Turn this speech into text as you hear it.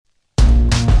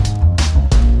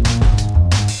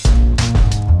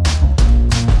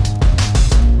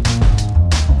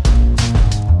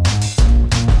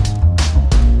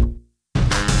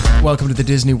welcome to the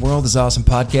Disney World is Awesome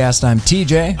podcast. I'm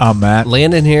TJ. I'm Matt.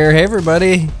 Landon here. Hey,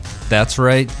 everybody. That's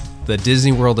right. The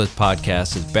Disney World is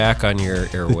podcast is back on your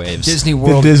airwaves. Disney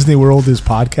World. The Disney World is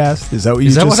podcast? Is that what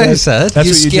you just said? I said? That's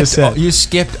what you just said. You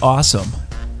skipped awesome.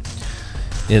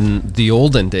 In the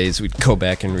olden days, we'd go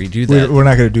back and redo that. We're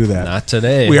not going to do that. Not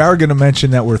today. We are going to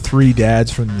mention that we're three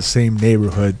dads from the same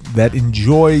neighborhood that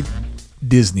enjoy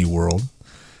Disney World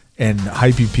and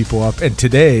hyping people up. And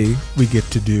today, we get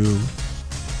to do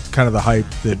kind of the hype,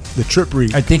 the trip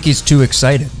read. I think he's too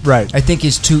excited. Right. I think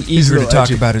he's too eager to talk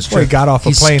about his trip. Well, he got off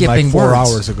a plane like 4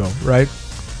 hours ago, right?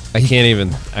 I can't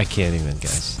even,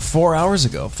 guys. 4 hours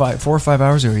ago, 4 or 5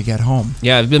 hours ago, he got home.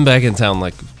 Yeah, I've been back in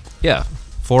town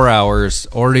 4 hours.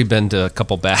 Already been to a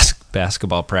couple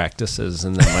basketball practices,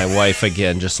 and then my wife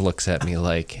again just looks at me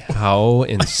like, "How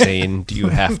insane do you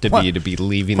have to be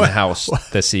leaving the house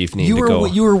this evening You to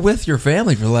go?" were with your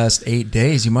family for the last 8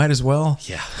 days. You might as well.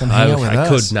 Yeah, come hang out with I us.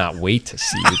 could not wait to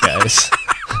see you guys.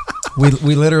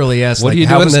 We literally asked, "What are you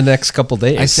doing the next couple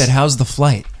days?" I said, "How's the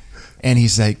flight?" And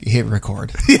he's like, "Hit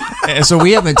record." And so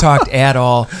we haven't talked at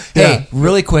all. Hey,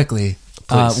 really quickly.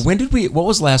 What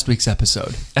was last week's episode?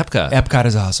 Epcot. Epcot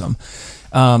is awesome.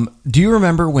 Do you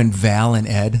remember when Val and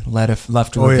Ed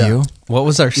left a review? Yeah. What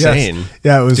was our saying?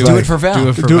 Yeah, it was Do it for Val. Do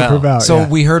it for Val. So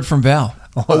we heard from Val.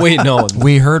 Oh, wait, no.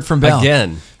 We heard from Val.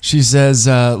 Again. She says,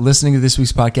 listening to this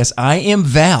week's podcast, I am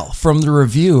Val from the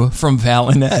review from Val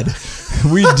and Ed.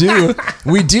 We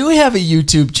do have a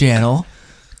YouTube channel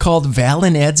called Val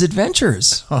and Ed's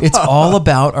Adventures. It's all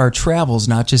about our travels,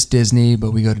 not just Disney,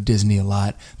 but we go to Disney a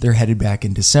lot. They're headed back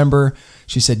in December.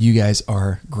 She said, you guys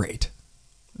are great.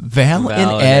 Val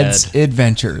and Ed's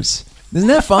Adventures. Isn't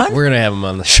that fun? We're going to have him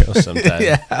on the show sometime.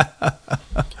 Yeah.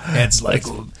 Ed's like...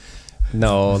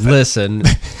 No, listen.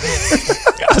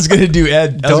 I was going to do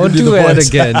Ed. Don't do Ed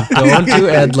again. Don't do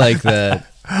Ed like that.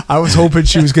 I was hoping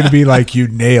she was going to be like, you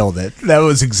nailed it. That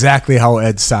was exactly how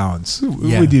Ed sounds.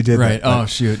 Yeah, when you did right. that. Oh,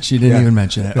 shoot. She didn't even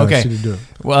mention it. No, okay. she didn't do it.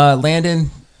 Well,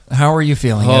 Landon, how are you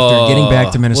feeling after getting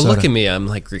back to Minnesota? Well, look at me. I'm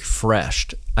like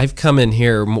refreshed. I've come in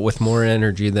here with more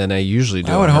energy than I usually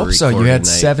do. I would hope so. You had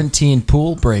 17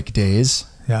 pool break days.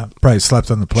 Yeah, probably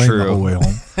slept on the plane the whole way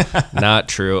home. Not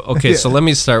true. Okay, so let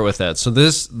me start with that. So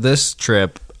this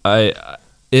trip,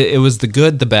 it was the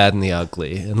good, the bad, and the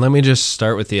ugly. And let me just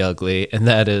start with the ugly, and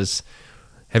that is,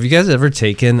 have you guys ever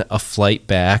taken a flight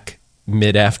back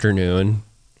mid-afternoon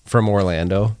from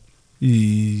Orlando?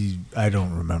 I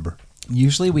don't remember.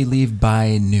 Usually we leave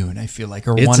by noon, I feel like,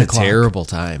 or 1 o'clock. It's a terrible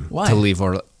time to leave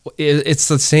Orlando. It's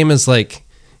the same as like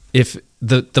if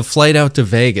the flight out to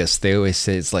Vegas, they always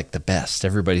say it's like the best.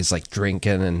 Everybody's like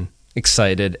drinking and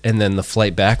excited. And then the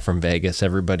flight back from Vegas,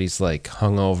 everybody's like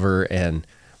hungover and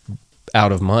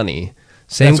out of money.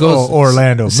 Same goes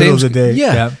Orlando, middle of the day.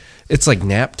 Yeah. It's like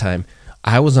nap time.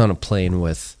 I was on a plane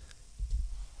with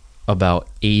about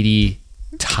 80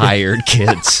 tired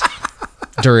kids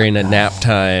during a nap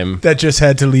time. That just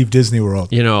had to leave Disney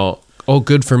World.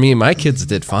 Good for me. My kids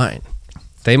did fine.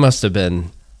 They must have been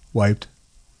wiped.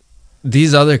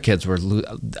 These other kids were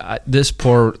this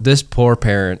poor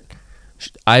parent.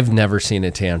 I've never seen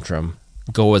a tantrum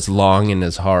go as long and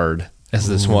as hard as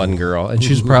this one girl, and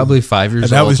she's probably 5 years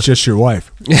old. And that was just your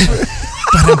wife.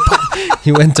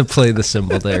 He went to play the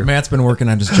cymbal there. Matt's been working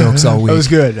on his jokes all week. That was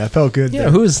good. I felt good. Yeah,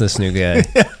 who is this new guy?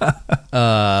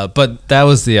 But that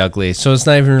was the ugly. So it's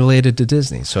not even related to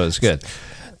Disney. So it's good.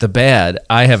 The bad,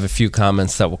 I have a few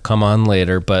comments that will come on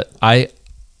later, but I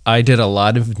did a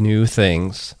lot of new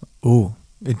things. Ooh,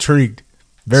 intrigued.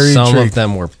 Very Some intrigued. of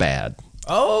them were bad.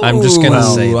 Oh, I'm just going to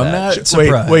say that. I'm not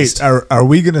surprised. Wait. Are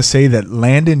we going to say that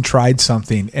Landon tried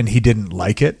something and he didn't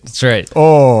like it? That's right.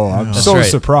 Oh, I'm That's so right.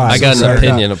 surprised. I got an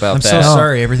opinion about I'm that. so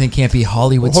sorry. Everything can't be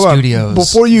Hollywood Hold on. Studios.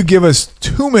 Before you give us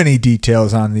too many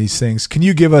details on these things, can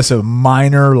you give us a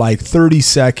minor,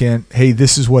 30-second, hey,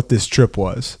 this is what this trip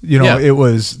was? It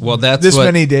was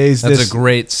many days. That's a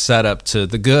great setup to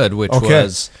the good, which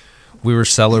was we were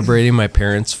celebrating my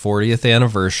parents' 40th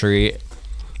anniversary.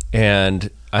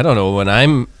 And I don't know, when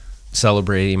I'm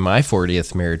celebrating my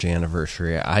 40th marriage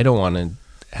anniversary, I don't want to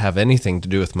have anything to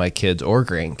do with my kids or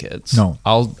grandkids. No.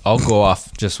 I'll go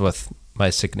off just with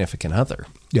my significant other.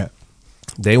 Yeah.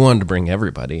 They wanted to bring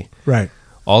everybody. Right.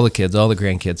 All the kids, all the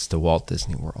grandkids to Walt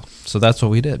Disney World. So that's what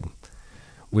we did.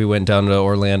 We went down to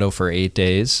Orlando for 8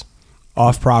 days.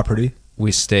 Off property.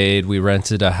 We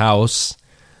rented a house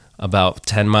about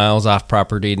 10 miles off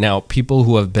property. Now, people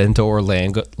who have been to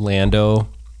Orlando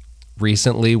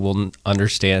recently will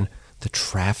understand the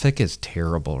traffic is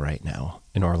terrible right now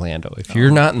in Orlando. If you're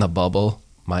not in the bubble,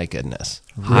 my goodness.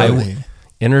 Really?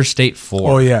 Interstate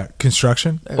 4. Oh yeah,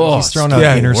 construction. He's throwing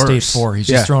out Interstate worse. 4. He's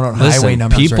Yeah. just throwing out Listen, highway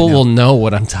numbers people right now. will know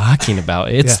what I'm talking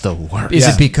about. It's Yeah. the worst. Is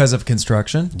Yeah. it because of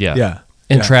construction? Yeah. Yeah.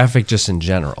 And Yeah. traffic just in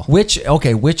general. Which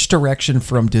direction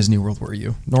from Disney World were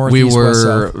you? North, We east, west,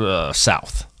 south? were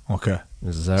south. Okay.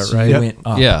 Is that So right? you went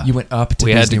up. Yeah. You went up to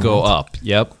we had Disney to go World. up.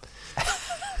 Yep.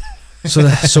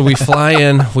 So we fly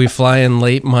in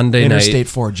late Monday Interstate night.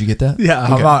 4. Did you get that? Yeah.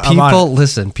 Okay. I'm on People,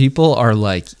 listen, people are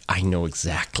like, I know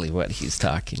exactly what he's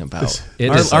talking about.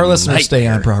 It is Our a listeners stay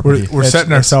on nightmare. property. We're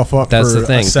setting ourselves up that's for the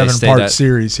thing. a They stay 7-part that-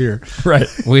 series here. Right.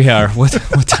 We are. What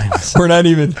time is it? We're not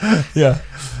even. Yeah.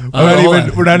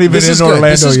 We're not even This in is good. Orlando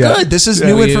This is yet. good. This is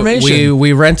new information.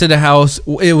 We rented a house.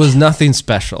 It was nothing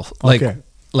special. Okay.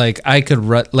 Like I could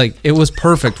it was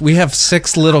perfect. We have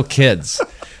 6 little kids.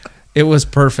 It was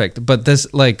perfect. But this,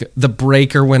 like, the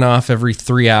breaker went off every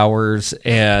 3 hours,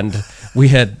 and we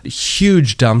had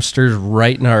huge dumpsters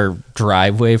right in our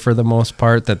driveway for the most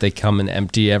part that they come and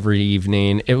empty every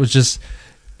evening. It was just,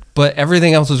 but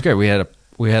everything else was great. We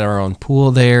had our own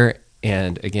pool there,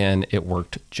 and again, it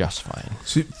worked just fine.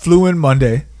 So you flew in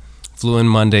Monday. Flew in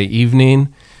Monday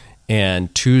evening,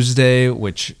 and Tuesday,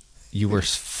 which you were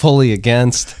fully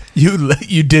against.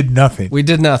 You did nothing. We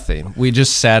did nothing. We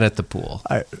just sat at the pool.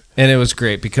 And it was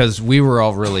great because we were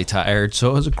all really tired. So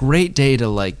it was a great day to,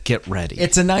 like, get ready.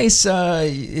 It's a nice,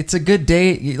 it's a good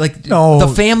day. Like, No. the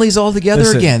family's all together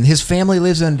Listen. again. His family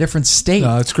lives in a different state.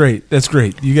 No, that's great. That's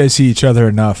great. You guys see each other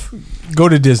enough. Go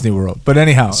to Disney World. But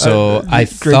anyhow, So I great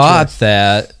thought choice.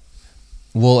 that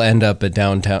we'll end up at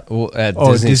downtown, at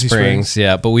Disney Disney Springs.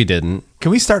 Yeah, but we didn't.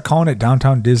 Can we start calling it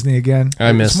Downtown Disney again?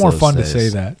 I miss It's more those fun to days. say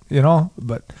that, you know.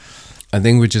 But I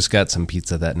think we just got some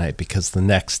pizza that night because the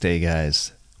next day,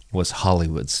 guys, was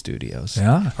Hollywood Studios.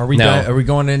 yeah, Are we No. are we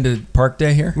going into Park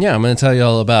Day here? Yeah, I'm going to tell you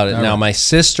all about it. All Now, right. my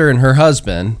sister and her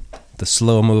husband, the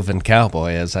slow-moving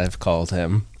cowboy, as I've called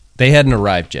him, they hadn't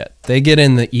arrived yet. They get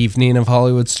in the evening of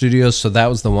Hollywood Studios, so that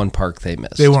was the one park they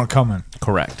missed. they weren't coming.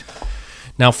 Correct.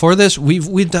 Now, for this,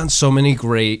 we've done so many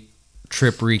great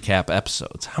trip recap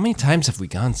episodes. How many times have we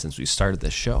gone since we started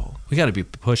this show? We got to be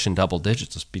pushing double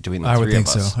digits between the I would three think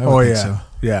of so. us. I would Oh think yeah, so.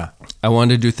 yeah. I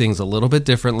wanted to do things a little bit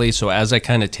differently, so as I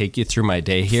kind of take you through my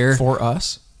day here, For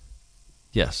us?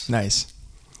 yes, Nice.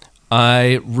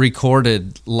 I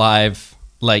recorded live,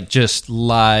 like just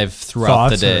live throughout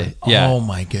Thoughts the day. Yeah. Oh,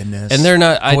 my goodness. And they're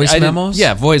not Voice I didn't- memos?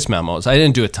 Yeah, voice memos. I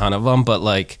didn't do a ton of them, but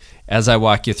like as I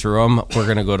walk you through them, we're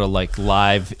gonna go to like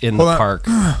live in Hold the on.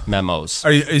 park memos.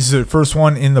 Is the first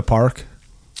one in the park?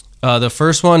 The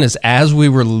first one is as we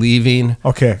were leaving.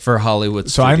 Okay. For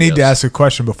Hollywood. So I need to Studios. ask a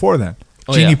question before then.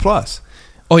 Oh, Genie yeah. Plus.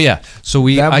 Oh yeah. So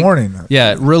That morning.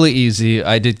 Yeah, really easy.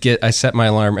 I set my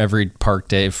alarm every park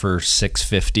day for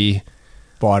 6:50.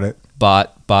 Bought it.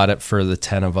 Bought it for the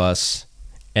 10 of us,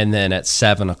 and then at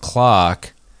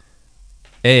 7:00,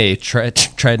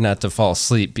 tried not to fall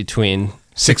asleep between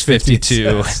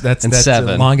 6:52 That's and the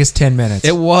 7. longest 10 minutes.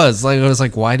 It was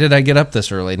like, why did I get up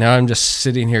this early? Now I'm just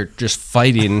sitting here just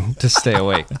fighting to stay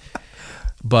awake.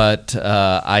 But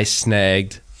I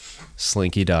snagged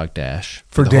Slinky Dog Dash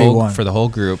For the day whole, one. for the whole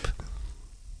group.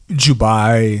 Did you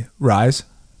buy Rise?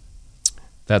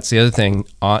 That's the other thing.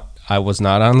 I was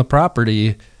not on the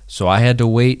property, so I had to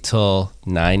wait till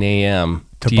 9 a.m.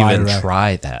 To to buy even it.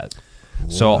 try that.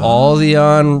 So all the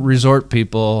on-resort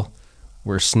people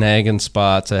were snagging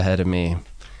spots ahead of me,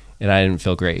 and I didn't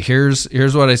feel great. Here's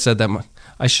what I said.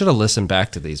 I should have listened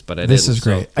back to these, but I This didn't. is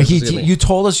great. So this is gonna be- You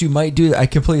told us you might do that. I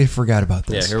completely forgot about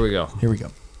yeah, this. here we go. Here we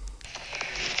go.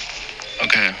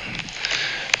 Okay.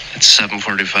 It's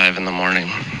 7:45 in the morning.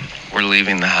 We're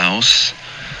leaving the house.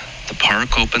 The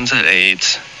park opens at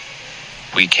 8.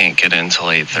 We can't get in till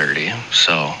 8:30.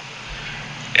 So,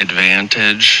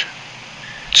 advantage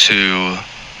to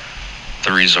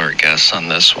the resort guests on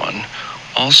this one.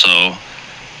 Also,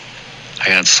 I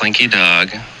got Slinky Dog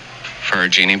for our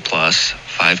Genie Plus,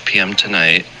 5 p.m.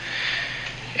 tonight.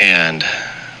 And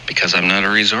because I'm not a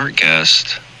resort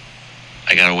guest,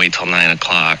 I gotta wait till 9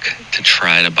 o'clock to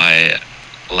try to buy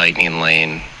Lightning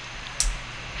Lane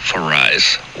for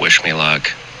Rise. Wish me luck.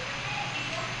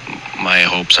 My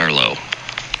hopes are low.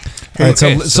 All right,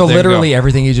 Okay, so so there you literally go.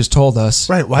 everything you just told us,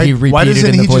 Right. Why? he repeated why doesn't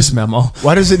in the he voice just, memo.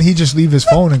 Why doesn't he just leave his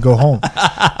phone and go home?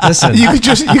 Listen, you could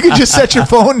just set your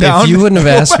phone down. if you wouldn't have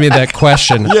asked me that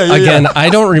question, again, I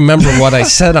don't remember what I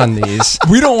said on these.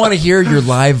 We don't want to hear your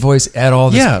live voice at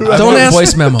all. Yeah, Don't don't ask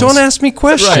voice memos. Don't ask me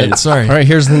questions. Right, sorry. All right,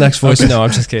 here's the next voice. No,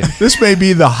 I'm just kidding. This may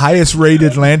be the highest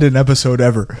rated Landon episode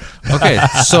ever. Okay,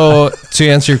 so to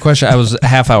answer your question, I was a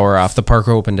half hour off. The park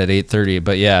opened at 8:30,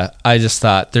 but yeah, I just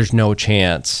thought there's no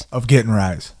chance Of getting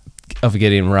Rise. of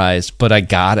getting Rise, but I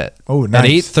got it. Oh, At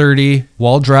nice. 8:30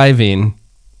 while driving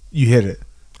You hit it.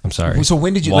 I'm sorry. So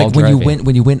when did you While like when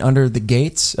driving. you went under the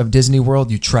gates of Disney World?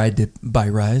 You tried to buy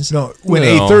Rise. No, when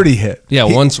No. 8:30 hit. Yeah,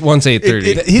 once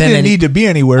 8:30. He didn't need to be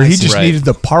anywhere. He just Right. needed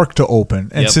the park to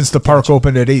open, and Yep. since the park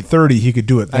opened at 8:30, he could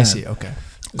do it then. I see. Okay.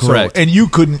 Correct. And you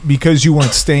couldn't, because you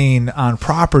weren't staying on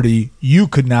property, you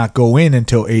could not go in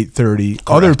until 8:30.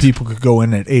 Other people could go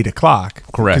in at 8 o'clock.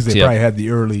 Correct, Because they yep. probably had the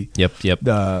early, Yep.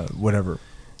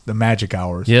 the magic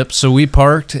hours. Yep. So we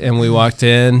parked and we walked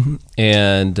in,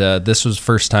 and this was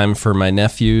first time for my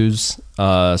nephews.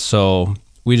 So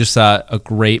we just thought a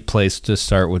great place to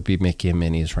start would be Mickey and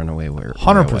Minnie's Runaway Railway.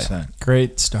 100%.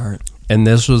 Great start. And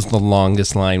this was the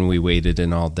longest line we waited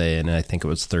in all day, and I think it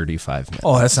was 35 minutes.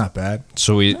 Oh, that's not bad.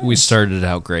 So we started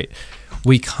out great.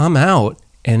 We come out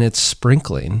and it's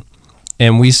sprinkling,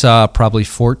 and we saw probably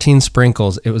 14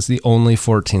 sprinkles. It was the only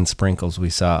 14 sprinkles we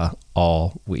saw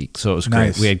all week. So it was great.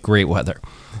 Nice. We had great weather.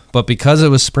 But because it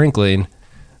was sprinkling,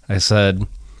 I said,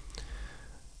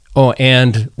 oh,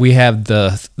 and we have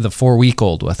the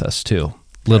 4-week-old with us too,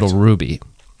 little Ruby.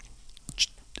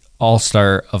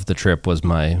 All-star of the trip was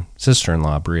my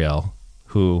sister-in-law, Brielle,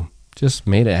 who just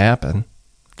made it happen.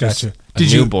 Gotcha. A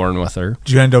newborn with her.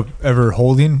 Did you end up ever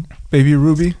holding baby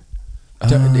Ruby?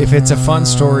 If it's a fun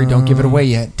story, don't give it away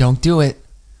yet. Don't do it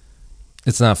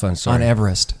It's not fun. on Sorry.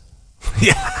 Everest.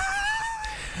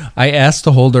 I asked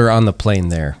to hold her on the plane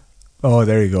there. Oh,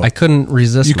 there you go. I couldn't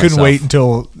resist. You couldn't myself. wait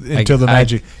until the I-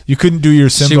 magic. You couldn't do your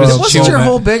Simba. was- Wasn't she your was-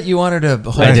 whole bit you wanted to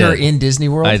hold I her did. in Disney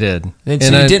World? I did. And so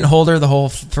And you I- didn't hold her the whole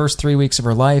first 3 weeks of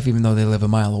her life, even though they live a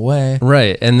mile away.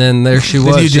 Right, and then there she Then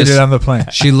was. you did just- it on the plane.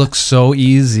 She looked so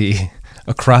easy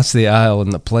across the aisle in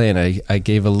the plane. I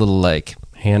gave a little like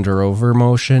hand her over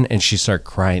motion, and she started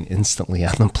crying instantly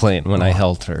on the plane when I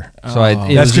held her. So it That's was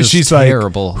because just she's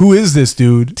terrible. like, "Who is this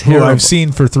dude who Terrible. I've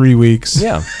seen for 3 weeks?"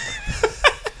 Yeah.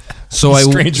 So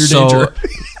Stranger danger.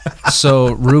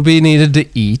 So Ruby needed to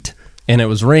eat, and it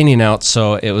was raining out,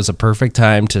 so it was a perfect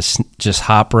time to just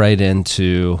hop right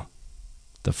into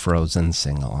the Frozen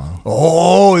sing-along,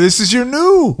 Oh, this is your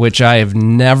new. which I have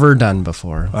never done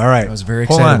before. All right. I was very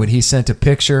Hold excited on. when he sent a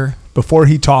picture. Before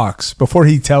he talks, before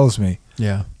he tells me,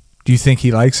 Yeah. do you think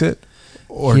he likes it?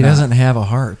 Or He not? doesn't have a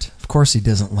heart. Of course he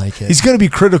doesn't like it. He's going to be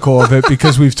critical of it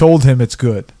because we've told him it's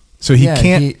good. So he Yeah,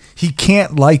 can't. He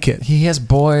can't like it. He has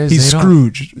boys. He's they don't-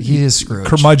 Scrooge. He is Scrooge.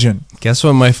 Curmudgeon. Guess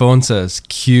what my phone says?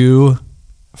 Cue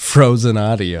Frozen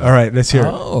audio. All right, let's hear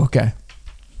it. Oh, okay.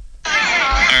 All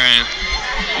right,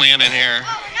 Landon here.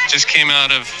 Just came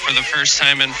out of, for the first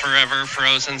time in forever,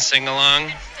 Frozen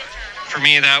sing-along. For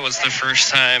me, that was the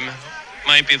first time.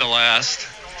 Might be the last.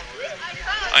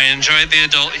 I enjoyed the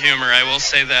adult humor, I will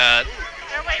say that.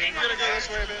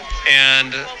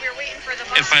 And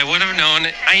if I would have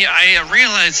known, I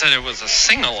realized that it was a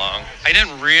sing-along. I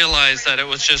didn't realize that it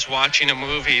was just watching a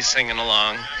movie singing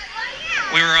along.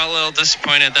 We were all a little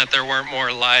disappointed that there weren't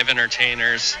more live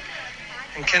entertainers.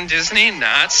 And can Disney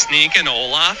not sneak an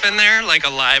Olaf in there, like a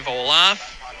live Olaf?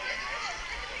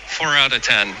 4 out of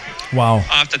 10. Wow.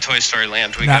 Off to Toy Story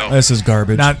Land we Not- go. This is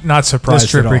garbage. Not surprised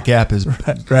this trip at all. recap is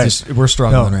Right. just, we're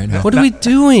struggling No. right now. What are we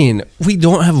doing? We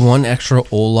don't have one extra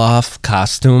Olaf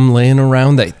costume laying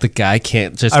around that the guy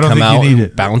can't just I don't come think you out need and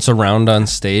it. bounce around on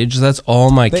stage. That's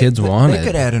all my kids wanted. They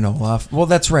could add an Olaf. Well,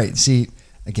 that's right. See,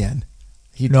 again,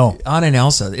 No. Anna and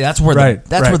Elsa. That's where Right,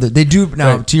 that's right. where they do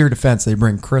now. Right. To your defense, they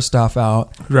bring Kristoff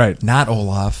out, Right. not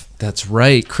Olaf. That's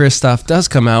right. Kristoff does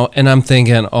come out, and I'm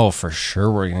thinking, oh, for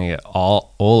sure we're going to get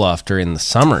all Olaf during the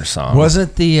summer song.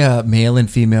 Wasn't the male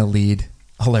and female lead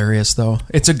hilarious though?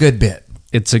 It's a good bit.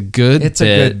 It's a good It's a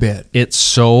good bit. It's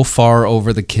so far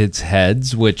over the kids'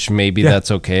 heads, which maybe Yeah.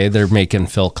 that's okay. They're making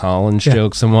Phil Collins Yeah.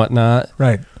 jokes and whatnot.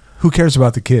 Right. Who cares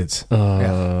about the kids?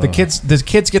 Yeah. The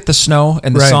kids get the snow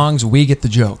and the Right. songs. We get the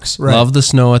jokes. Right. Love the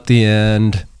snow at the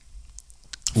end.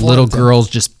 4 Little out of 10. girls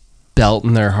just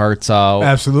belting their hearts out.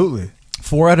 Absolutely.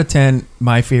 4 out of 10.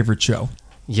 My favorite show.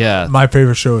 Yeah, My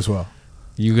favorite show as well.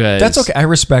 you guys. That's okay. I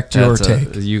respect your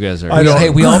take. You guys are. I don't- Hey,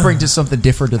 we all bring to something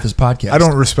different to this podcast. I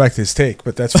don't respect his take,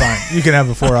 but that's fine. You can have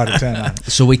a 4 out of 10 on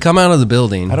it. So we come out of the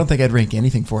building. I don't think I'd rank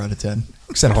anything 4 out of 10,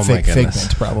 except Oh my goodness.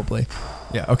 Figment, probably.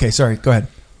 Yeah. Okay. Sorry. Go ahead.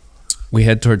 We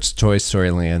head towards Toy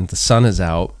Story Land. The sun is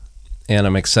out, and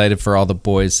I'm excited for all the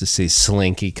boys to see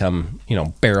Slinky come,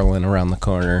 barreling around the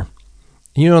corner.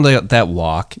 You know that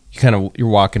walk. You're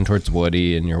walking towards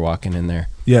Woody, and you're walking in there.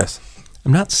 Yes.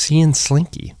 I'm not seeing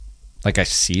Slinky. Like I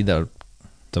see the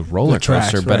roller The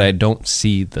tracks, coaster, but right. I don't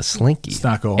see the Slinky. It's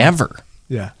not going. ever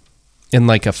Yeah. in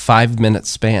like a 5-minute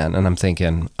span, and I'm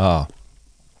thinking, oh,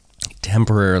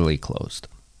 temporarily closed.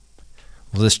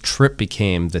 Well, this trip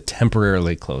became the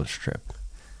temporarily closed trip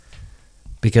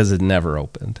because it never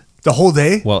opened. The whole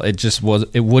day? Well,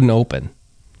 it wouldn't open.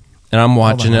 And I'm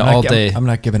watching it all day. I'm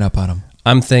not giving up on them.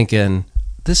 I'm thinking,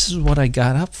 this is what I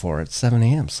got up for at 7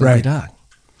 a.m. Slinky Dog.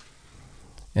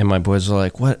 And my boys are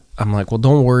like, what? I'm like, well,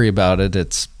 don't worry about it.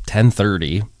 It's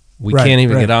 10:30. We can't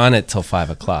even get on it till 5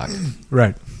 o'clock.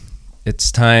 Right.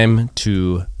 It's time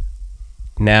to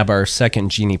nab our second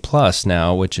Genie Plus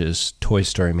now, which is Toy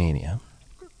Story Mania,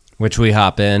 which we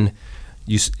hop in.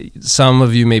 Some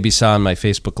of you maybe saw on my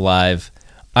Facebook Live,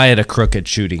 I had a crooked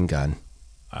shooting gun.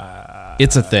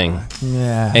 It's a thing.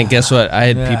 Yeah. And guess what? I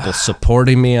had people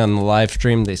supporting me on the live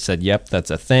stream. They said, yep, that's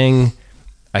a thing.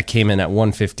 I came in at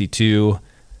 152,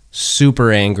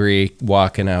 super angry,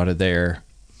 walking out of there.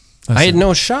 Listen, I had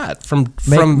no shot from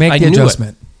make the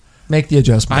adjustment. Make the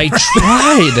adjustment. I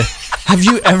tried. Have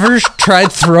you ever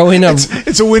tried throwing a...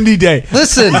 It's a windy day.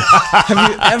 Listen, have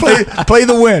you ever... Play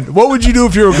the wind. What would you do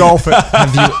if you were golfing?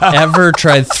 Have you ever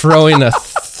tried throwing a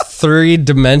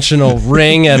three-dimensional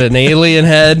ring at an alien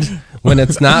head when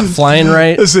it's not flying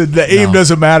right? Listen, the aim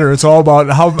doesn't matter. It's all about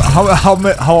how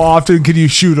often can you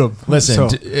shoot them. Listen,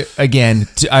 again,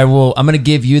 I'm going to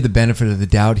give you the benefit of the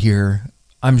doubt here.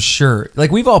 I'm sure.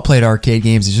 Like, we've all played arcade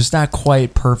games. It's just not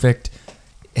quite perfect.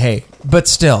 Hey, but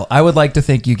still, I would like to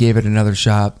think you gave it another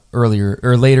shot earlier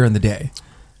or later in the day.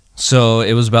 So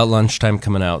it was about lunchtime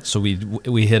coming out. So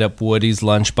we hit up Woody's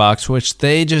Lunchbox, which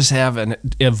they just have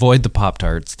avoid the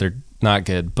Pop-Tarts. They're not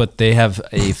good, but they have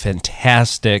a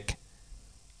fantastic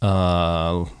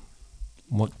grilled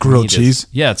cheese.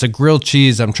 Yeah, it's a grilled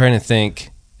cheese. I'm trying to think.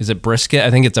 Is it brisket? I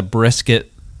think it's a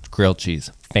brisket grilled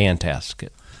cheese.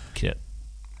 Fantastic kit.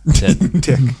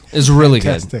 It's really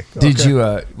Fantastic. good.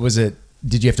 Okay.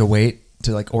 Did you have to wait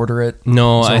to like order it?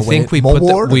 No, I think we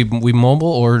we mobile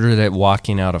ordered it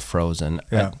walking out of Frozen.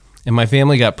 Yeah. And my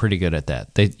family got pretty good at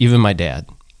that. Even my dad.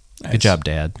 Nice. Good job,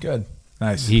 Dad. Good.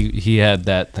 Nice. He had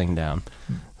that thing down.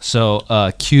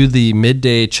 So cue the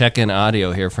midday check-in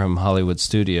audio here from Hollywood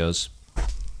Studios. All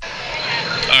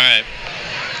right.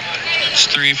 It's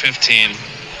 3:15.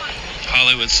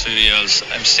 Hollywood Studios.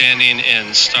 I'm standing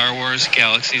in Star Wars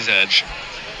Galaxy's Edge.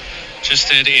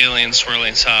 Just did Alien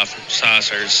Swirling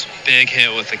Saucers. Big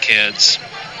hit with the kids.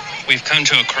 We've come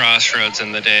to a crossroads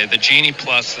in the day. The Genie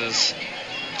Pluses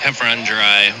have run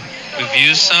dry. We've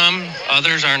used some.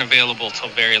 Others aren't available till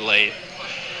very late.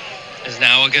 Is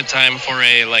now a good time for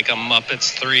a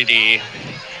Muppets 3D.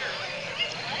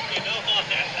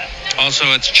 Also,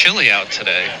 it's chilly out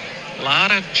today. A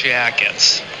lot of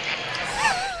jackets.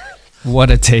 What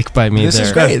a take by me This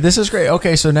is great.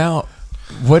 Okay, so now,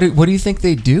 what do you think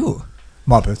they do?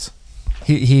 Muppets.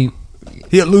 He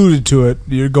alluded to it.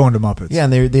 You're going to Muppets. Yeah,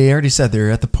 and they already said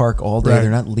they're at the park all day. Right. They're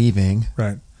not leaving.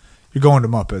 Right. You're going to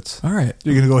Muppets. All right.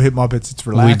 You're going to go hit Muppets. It's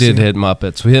relaxing. We did hit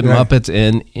Muppets. We hit Muppets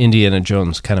and Indiana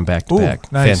Jones kind of back to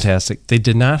back. Nice. Fantastic. They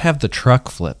did not have the truck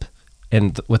flip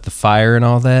and with the fire and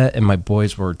all that, and my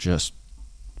boys were just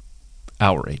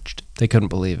outraged. They couldn't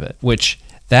believe it, which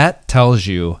that tells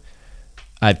you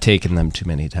I've taken them too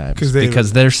many times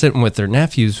because they're sitting with their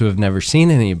nephews who have never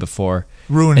seen any before,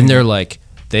 ruining and they're like,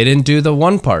 they didn't do the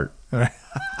one part.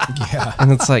 Yeah.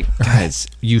 And it's like, guys,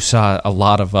 you saw a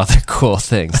lot of other cool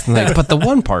things. And like, but the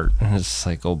one part, and it's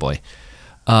like, oh boy.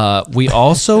 We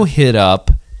also hit up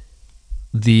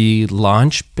the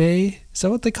launch bay. Is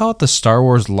that what they call it? The Star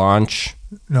Wars launch?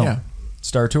 No. Yeah.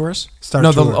 Star Tours?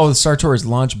 Tours. The Star Tours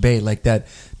launch bay, like that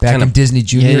back in Disney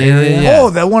Junior area. Yeah.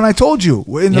 Oh, that one I told you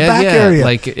in the back area.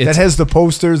 Like that has the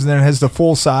posters and then it has the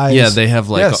full size. Yeah, they have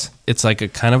it's like a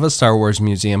kind of a Star Wars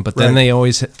museum, but then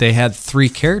they had 3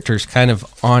 characters kind of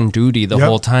on duty the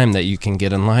whole time that you can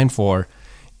get in line for.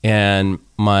 And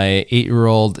my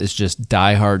 8-year-old is just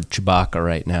diehard Chewbacca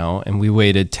right now, and we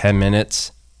waited 10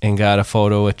 minutes and got a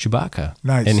photo with Chewbacca.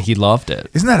 Nice. And he loved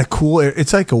it. Isn't that a cool...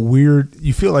 It's like a weird...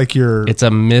 You feel like you're... It's a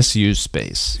misused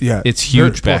space. Yeah. It's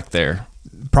huge back there.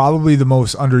 Probably the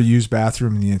most underused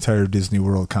bathroom in the entire Disney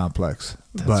World complex.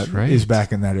 That's right. Is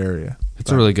back in that area.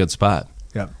 It's a really good spot.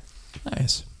 Yeah.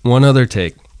 Nice. One other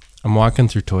take. I'm walking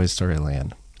through Toy Story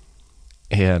Land,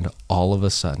 and all of a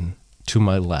sudden, to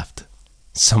my left,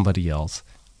 somebody yells,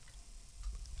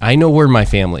 I know where my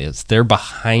family is. They're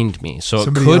behind me. So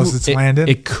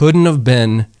it couldn't have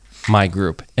been my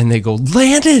group. And they go,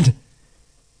 landed!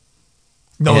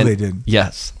 No, they didn't.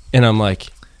 Yes. And I'm like,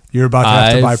 you're about to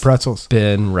have to buy pretzels.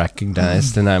 Been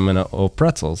recognized, and I'm going to owe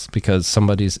pretzels because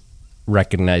somebody's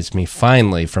recognized me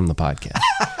finally from the podcast.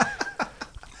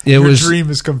 Your dream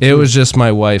has come true. It was just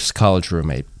my wife's college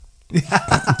roommate. Who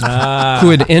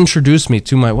had introduced me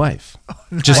to my wife.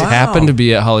 Just happened to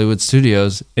be at Hollywood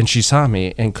Studios, and she saw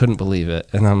me and couldn't believe it.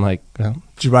 And I'm like, well,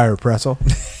 did you buy her a pretzel?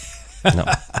 No.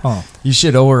 Oh, You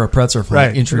should owe her a pretzel for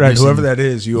right. introducing Whoever that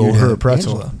is, you owe to her a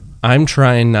pretzel. Angela. I'm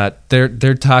trying not. They're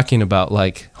talking about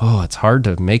like, oh, it's hard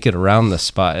to make it around the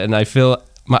spot, and I feel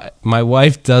my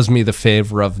wife does me the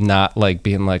favor of not like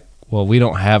being like, well, we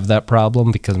don't have that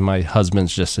problem because my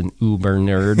husband's just an uber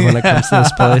nerd when it comes to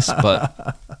this place.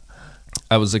 But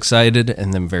I was excited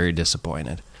and then very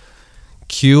disappointed.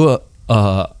 Cue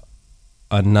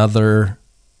another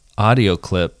audio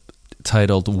clip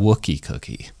titled "Wookie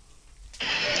Cookie."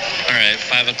 All right,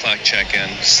 5 o'clock check-in.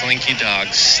 Slinky Dog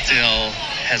still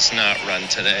has not run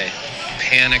today.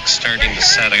 Panic starting to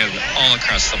set in all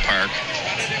across the park.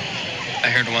 I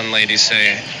heard one lady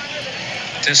say,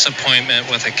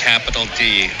 disappointment with a capital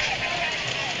D.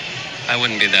 I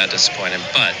wouldn't be that disappointed,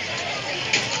 but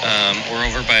we're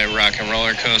over by a rock and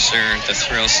roller coaster. The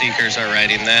Thrill Seekers are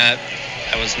riding that.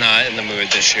 I was not in the mood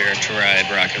this year to ride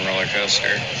rock and roller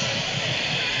coaster.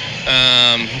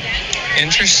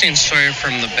 Interesting story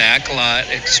from the Backlot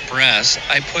Express.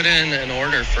 I put in an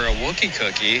order for a Wookie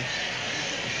cookie,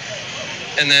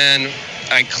 and then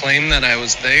I claimed that I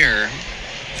was there,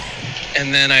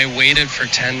 and then I waited for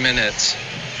 10 minutes.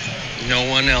 No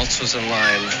one else was in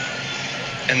line,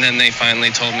 and then they finally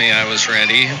told me I was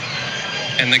ready,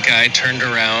 and the guy turned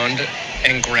around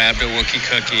and grabbed a Wookie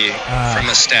cookie from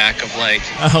a stack of like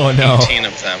 18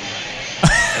 of them.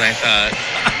 And I thought,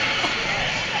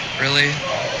 really?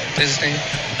 Disney?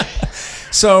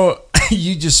 So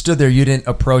you just stood there. You didn't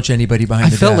approach anybody behind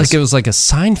the desk. I felt like it was like a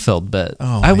Seinfeld bit.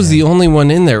 Oh, I was man. the only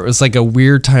one in there. It was like a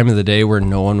weird time of the day where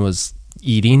no one was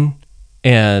eating,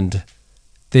 and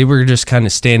they were just kind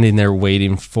of standing there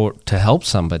waiting to help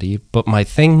somebody. But my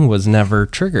thing was never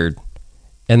triggered,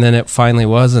 and then it finally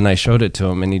was, and I showed it to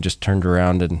him, and he just turned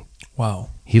around and Wow.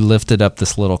 he lifted up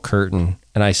this little curtain,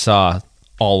 and I saw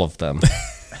all of them.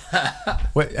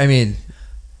 What, I mean,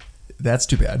 that's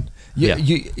too bad. Yeah.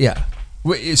 Yeah.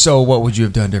 So what would you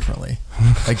have done differently?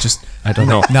 Like just I don't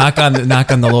know. knock on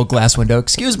the little glass window.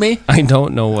 Excuse me. I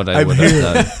don't know what I I'm would have here.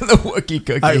 done. The Wookie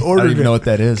cookie. I ordered don't even it. know what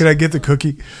that is. Can I get the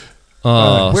cookie?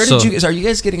 Where So- did you guys? Are you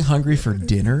guys getting hungry for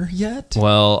dinner yet?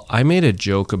 Well, I made a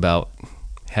joke about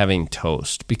having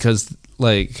toast because,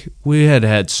 like, we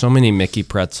had so many Mickey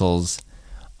pretzels.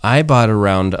 I bought a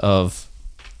round of,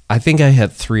 I think I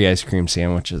had 3 ice cream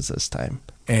sandwiches this time.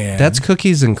 And That's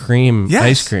cookies and cream Yes.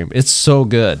 ice cream. It's so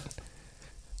good.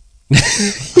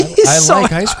 I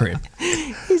like ice cream.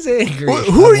 He's angry.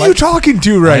 Who are you talking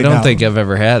to right I now? don't think I've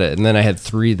ever had it. And then I had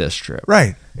 3 this trip.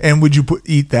 Right. And would you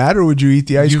eat that, or would you eat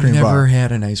the ice You've cream never bar?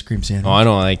 had an ice cream sandwich. Oh, I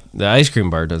don't like the ice cream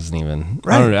bar. Doesn't even.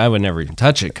 Right. I would never even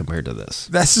touch it compared to this.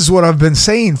 This is what I've been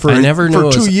saying for I never knew.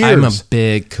 for 2 years. I'm a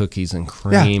big cookies and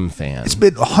cream fan. It's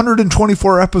been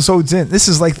 124 episodes in. This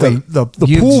is like Wait, the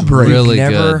You've pool break. really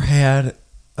never good. had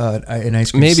an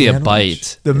ice cream Maybe sandwich? a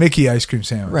bite. The Mickey ice cream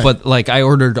sandwich. Right. But like I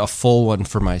ordered a full one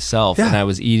for myself, Yeah. and I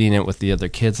was eating it with the other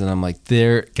kids, and I'm like,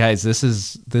 "There, guys, this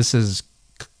is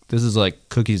like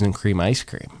cookies and cream ice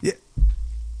cream."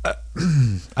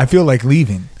 I feel like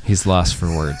leaving. He's lost for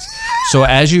words. So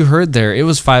as you heard there, it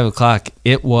was 5 o'clock.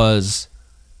 It was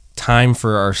time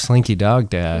for our Slinky Dog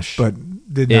Dash, But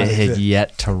did not it had exist.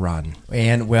 yet to run.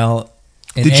 And well,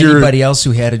 and Did your- anybody else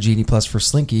who had a Genie Plus for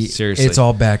Slinky, Seriously. it's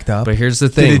all backed up. But here's the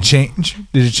Did thing. it change?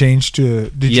 Did it change to?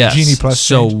 Did Yes. your Genie Plus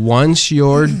So change? once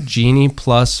your Genie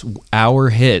Plus hour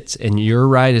hits and your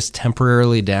ride is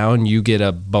temporarily down, you get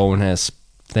a bonus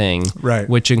thing, Right.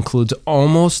 which includes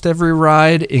almost every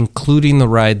ride, including the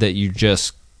ride that you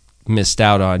just missed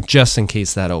out on, just in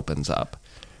case that opens up.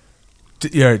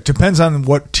 Yeah, it depends on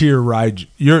what tier ride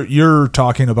you're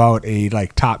talking about. A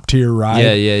like top tier ride.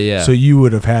 Yeah. So you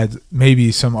would have had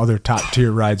maybe some other top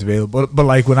tier rides available. But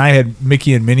like when I had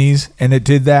Mickey and Minnie's and it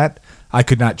did that, I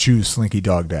could not choose Slinky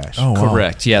Dog Dash. Oh, wow.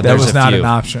 Correct. Yeah, that there's was a not few. an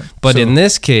option. But So- in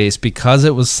this case, because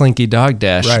it was Slinky Dog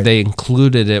Dash, Right. they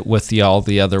included it with all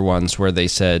the other ones where they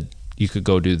said you could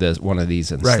go do one of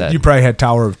these instead. right, you probably had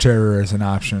Tower of Terror as an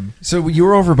option. So you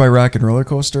were over by Rock and Roller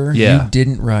Coaster. Yeah. You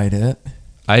didn't ride it.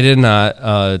 I did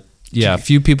not. Yeah, a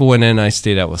few people went in. I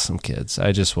stayed out with some kids.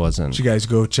 I just wasn't. Did you guys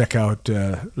go check out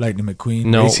Lightning McQueen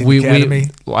No, Racing we Academy?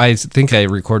 I think I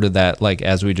recorded that like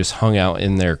as we just hung out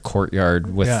in their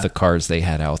courtyard with Yeah. the cars they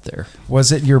had out there.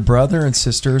 Was it your brother and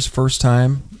sister's first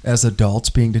time as adults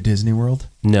being to Disney World?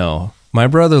 No, my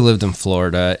brother lived in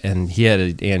Florida and he had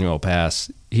an annual pass.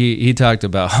 He talked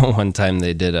about how one time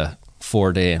they did a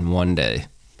 4-day and 1 day,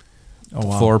 Oh,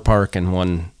 wow. 4 park and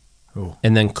 1, Oh.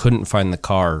 and then couldn't find the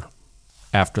car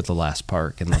after the last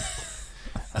park. And I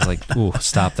was like, "Ooh,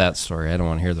 stop that story! I don't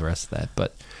want to hear the rest of that."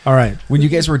 But All right. When you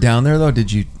guys were down there, though,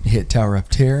 did you hit Tower of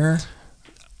Terror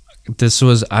this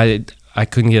was I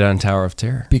couldn't get on Tower of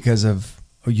Terror. because of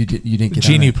Oh, you didn't get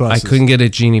Genie on it. Plus. I couldn't get a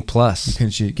Genie Plus. You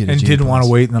couldn't get a And Genie didn't want to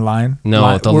Plus. wait in the line.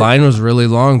 No, the line was really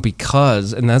long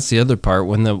because, and that's the other part,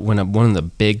 when one of the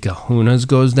big kahunas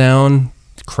goes down,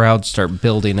 crowds start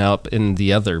building up in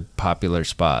the other popular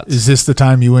spots. Is this the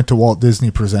time you went to Walt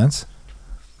Disney Presents?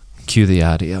 Cue the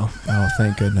audio. Oh,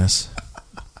 thank goodness.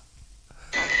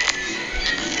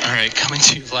 All right, coming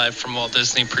to you live from Walt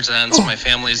Disney Presents. My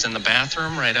family's in the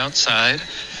bathroom right outside,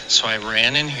 so I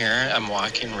ran in here. I'm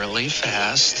walking really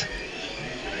fast.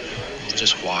 I'm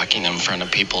just walking in front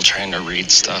of people trying to read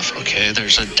stuff. Okay,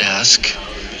 there's a desk.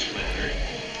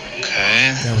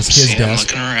 Okay, That was his see, I'm desk.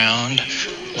 looking around.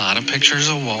 A lot of pictures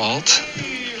of Walt.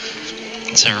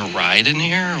 Is there a ride in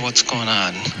here, or what's going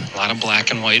on? A lot of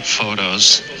black and white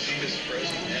photos.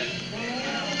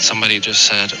 Somebody just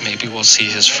said, maybe we'll see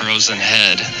his frozen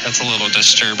head. That's a little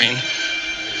disturbing.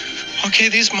 Okay,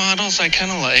 these models I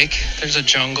kind of like. There's a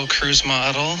Jungle Cruise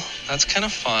model. That's kind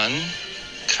of fun.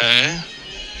 Okay.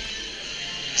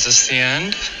 Is this the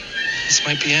end? This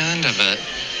might be the end of it.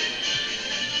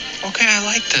 Okay, I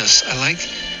like this.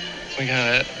 We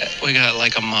got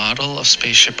like a model of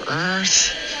Spaceship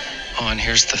Earth. Oh, and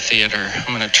here's the theater.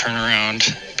 I'm gonna turn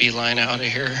around, beeline out of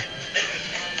here.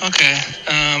 Okay.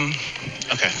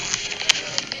 Okay.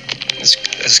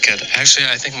 It's good. Actually,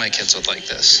 I think my kids would like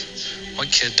this. What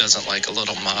kid doesn't like a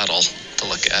little model to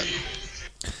look at?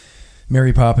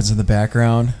 Mary Poppins in the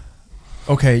background.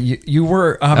 Okay, you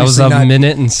were That was obviously a not,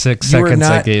 minute and 6 you were seconds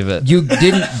I not- gave it. You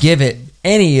didn't give it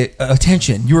any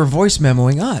attention. You were voice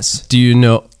memoing us. Do you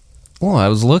know? Well, I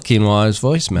was looking while I was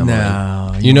voice memoing.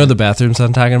 No, you know the bathrooms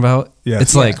I'm talking about? Yes.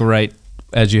 It's like right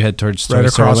as you head towards Right Toy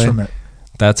Story across Land. from it.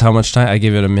 That's how much time I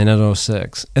gave it.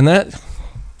 1:06, and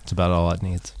that's about all it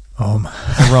needs. Oh my,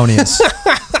 Erroneous.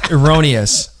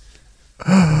 Erroneous.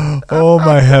 oh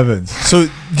my heavens! So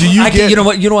do you get? You know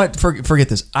what? Forget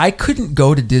this. I couldn't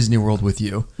go to Disney World with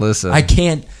you. Listen, I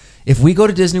can't. If we go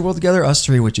to Disney World together, us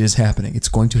three, which is happening, it's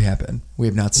going to happen. We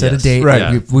have not set Yes. a date.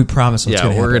 Right. Yeah. We promise it's yeah, going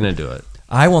to happen. we're gonna do it.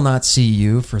 I will not see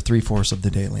you for 3/4 of the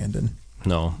day, Landon.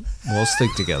 No, we'll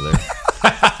stick together.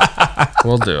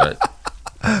 We'll do it.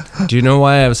 Do you know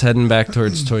why I was heading back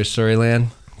towards Toy Story Land?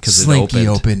 Because it Slinky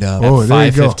opened. opened up. Oh, At there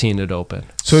you go. 5:15 it opened.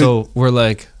 So- So we're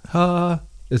like,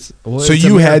 it's So it's a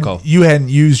you miracle. hadn't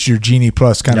used your Genie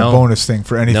Plus kind of No. bonus thing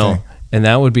for anything. No. And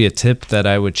that would be a tip that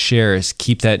I would share is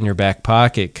keep that in your back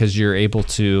pocket because you're able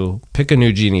to pick a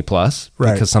new Genie Plus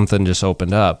Right. because something just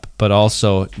opened up. But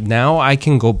also now I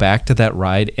can go back to that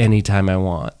ride anytime I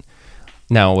want.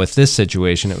 Now with this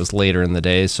situation, it was later in the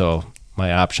day, so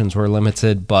my options were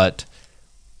limited, but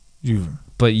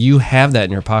you have that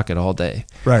in your pocket all day.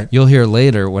 Right. You'll hear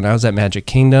later when I was at Magic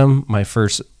Kingdom, my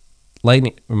first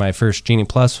Genie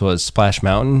Plus was Splash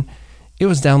Mountain. It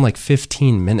was down like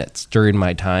 15 minutes during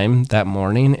my time that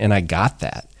morning, and I got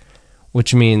that,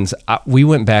 which means we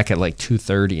went back at like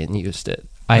 2:30 and used it.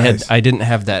 Nice. I didn't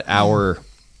have that hour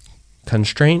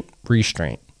restraint,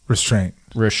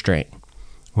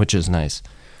 which is nice.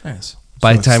 Nice.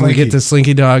 By So the time we Slinky- get to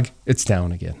Slinky Dog, it's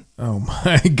down again. Oh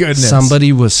my goodness.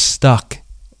 Somebody was stuck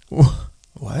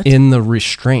What? in the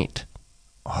restraint.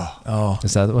 Oh,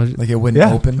 Is that what? like it wouldn't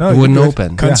Yeah. open? No, It you're wouldn't good.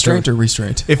 open. Constraint or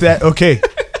restraint? If that okay,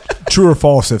 true or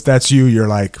false? If that's you, you're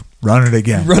like run it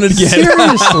again. Run it again.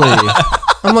 Seriously.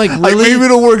 I'm like, Like really? maybe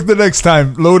it'll work the next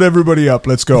time. Load everybody up.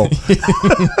 Let's go.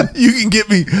 You can get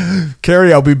me,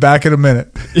 Carrie. I'll be back in a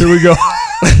minute. Here we go.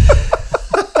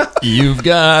 You've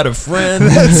got a friend.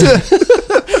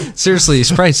 Seriously,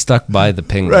 he's probably stuck by the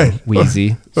penguin. Right.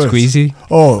 Wheezy. Squeezy.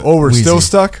 Oh, we're Wheezy. still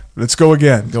stuck. Let's go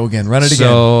again. Go again. Run it again.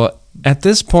 So at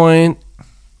this point,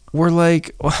 we're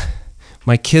like,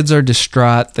 my kids are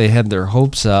distraught. They had their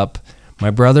hopes up. My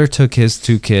brother took his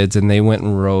 2 kids and they went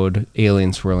and rode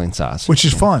Alien Swirling Sausage. Which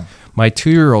is fun. My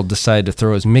 2-year-old decided to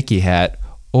throw his Mickey hat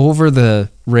over the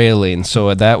railing,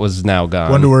 so that was now gone.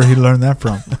 Wonder where he learned that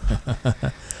from.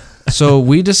 So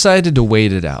we decided to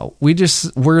wait it out. We're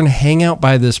gonna hang out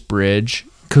by this bridge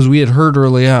because we had heard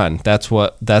early on that's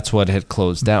what had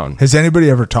closed down. Has anybody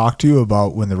ever talked to you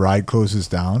about when the ride closes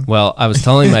down? Well, I was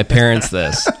telling my parents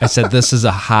this. I said, this is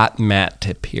a hot Matt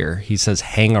tip here. He says,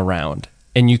 hang around.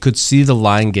 And you could see the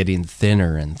line getting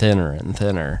thinner and thinner and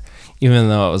thinner, even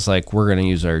though it was like, we're going to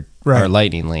use our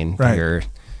lightning lane here.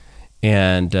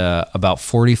 And about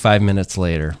 45 minutes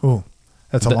later, Oh,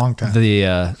 that's a long time.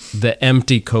 the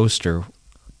empty coaster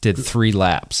did 3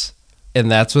 laps. And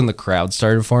that's when the crowd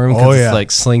started forming Oh, because yeah. it's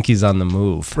like Slinky's on the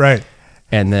move. Right.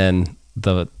 And then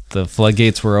the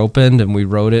floodgates were opened and we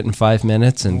rode it in 5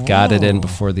 minutes and got it in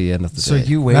before the end of the So day.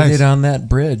 you waited Nice. on that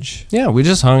bridge. Yeah, we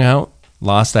just hung out.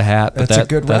 Lost a hat, but That's a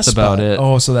good that's rest about spot. it.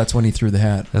 Oh, so that's when he threw the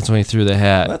hat. That's when he threw the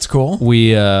hat. That's cool.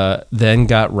 We then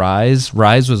got Rise.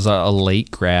 Rise was a late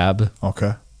grab.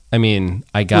 Okay. I mean,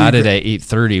 I got it at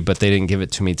 8:30, but they didn't give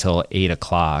it to me till 8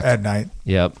 o'clock. At night.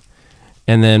 Yep.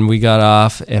 And then we got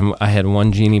off, and I had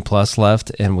one Genie Plus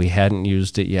left, and we hadn't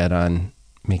used it yet on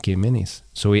Mickey and Minnie's.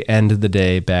 So we ended the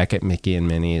day back at Mickey and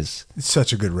Minnie's. It's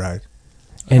such a good ride.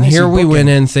 And Nice here and we booking. went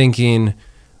in thinking,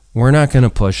 we're not going to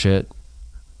push it.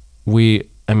 We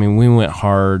went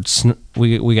hard.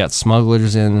 We got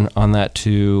Smugglers in on that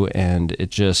too, and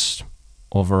it just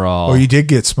overall. Oh, you did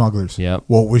get Smugglers. Yep.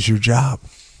 What was your job?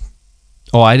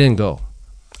 Oh, I didn't go.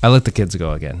 I let the kids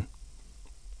go again.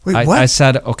 Wait, what? I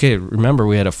said, okay, remember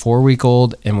we had a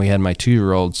 4-week-old and we had my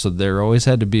 2-year-old, so there always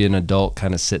had to be an adult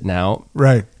kind of sitting out.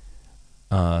 Right.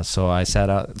 So I sat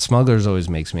out. Smugglers always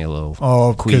makes me a little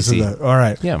Oh, because queasy. of the. All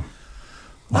right. Yeah.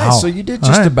 Nice. Wow. So you did All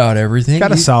just right. about everything.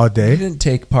 Got a solid day. You didn't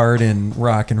take part in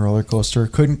Rock and Roller Coaster.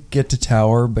 Couldn't get to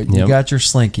Tower, but you Yep. got your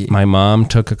Slinky. My mom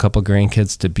took a couple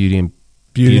grandkids to Beauty and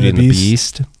the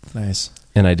Beast, Nice.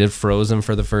 and I did Frozen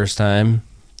for the first time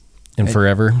in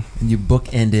forever. And you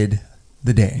bookended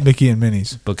the day. Mickey and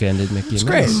Minnie's. Bookended Mickey. It's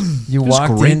and great. Minnie's. You It was a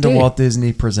walked great into day. Walt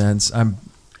Disney Presents.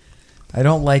 I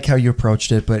don't like how you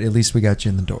approached it, but at least we got you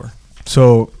in the door.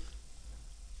 So,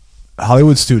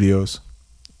 Hollywood Studios,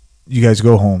 you guys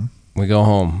go home. We go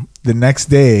home. The next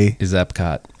day Is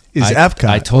Epcot. is I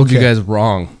Epcot. told you Okay. guys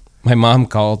wrong. My mom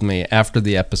called me after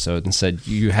the episode and said,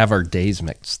 you have our days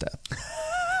mixed up.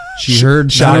 She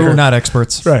heard We're not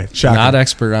experts. Right. Shocking. not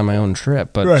expert on my own trip,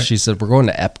 but Right. she said, we're going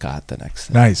to Epcot the next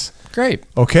day. Nice. Great.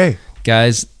 Okay.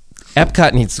 Guys,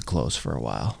 Epcot needs to close for a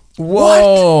while.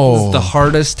 Whoa. This is the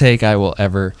hardest take I will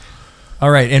ever.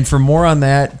 All right. And for more on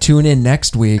that, tune in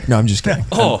next week. No, I'm just kidding.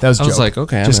 that was a I was joke. like,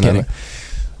 okay, Just kidding.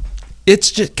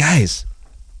 It's just, guys,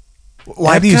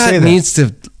 Why do you Epcot say that? needs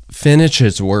to finish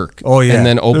its work. Oh, yeah. And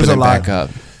then open There's a it lot. back up.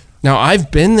 Now, I've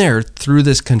been there through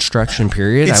this construction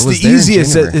period. It's I was the there in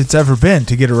easiest January. it's ever been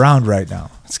to get around right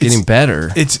now. It's getting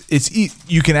better.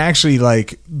 You can actually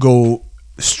like go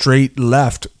straight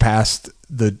left past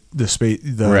the space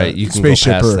Right, you can go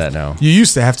spaceship past Earth. that now. You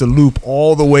used to have to loop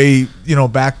all the way,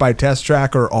 back by Test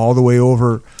Track or all the way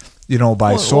over,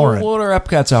 by Soarin'. What are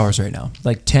Epcot's hours right now?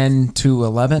 Like 10 to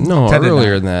 11? No, 10 to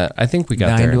earlier 9. than that. I think we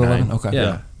got 9 there to at 11? 9. Okay.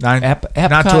 Yeah. 9, Epcot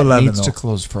not to 11 needs though. to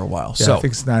close for a while. Yeah, So I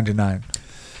think it's 9 to 9.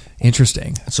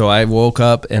 interesting. So I woke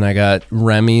up and I got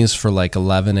Remy's for like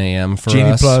 11 a.m. for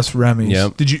Genie us. Plus, Remy's.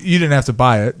 Yep. You didn't have to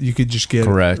buy it. You could just get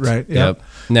Correct. it. Right. Yep.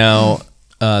 Now,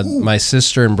 my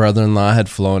sister and brother-in-law had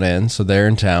flown in, so they're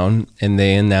in town, and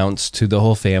they announced to the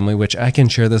whole family, which I can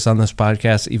share this on this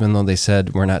podcast, even though they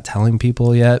said we're not telling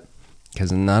people yet,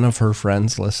 because none of her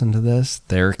friends listen to this.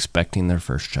 They're expecting their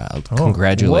first child. Oh.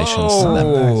 Congratulations to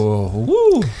them.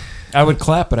 Woo. I would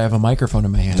clap, but I have a microphone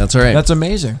in my hand. That's all right. That's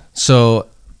amazing. So,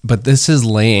 but this is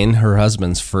Lane, her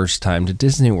husband's first time to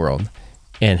Disney World.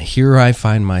 And here I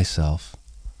find myself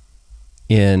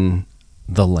in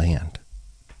the land.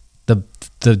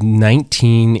 The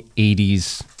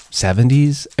 1980s,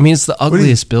 70s. I mean, it's the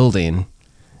ugliest building.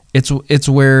 It's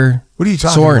where What are you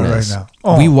talking Soarin' about right is. now?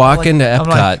 Oh, we walk like- into I'm Epcot.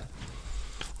 like-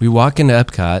 We walk into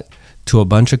Epcot to a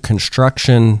bunch of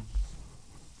construction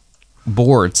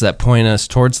boards that point us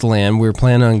towards the land. We were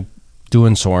planning on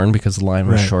doing Soarin' because the line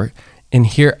was Right. short. And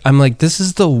here, I'm like, this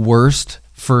is the worst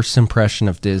first impression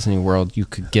of Disney World you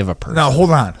could give a person. Now,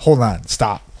 hold on.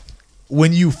 Stop.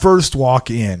 When you first walk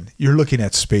in, you're looking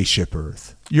at Spaceship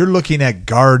Earth. You're looking at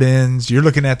gardens. You're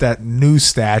looking at that new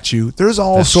statue. There's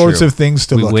all That's sorts true. of things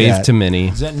to we look waved at. to Minnie.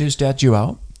 Is that new statue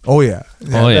out? Oh, yeah.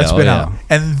 Oh, yeah. That's Oh, been yeah. out.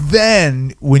 And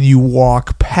then when you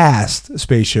walk past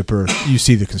Spaceship Earth, you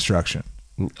see the construction.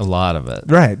 A lot of it.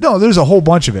 Right. No, there's a whole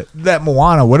bunch of it. That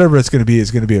Moana, whatever it's going to be,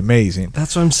 is going to be amazing.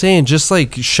 That's what I'm saying. Just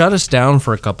like shut us down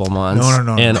for a couple months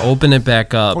No. and open it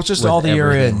back up. Well, it's just with all the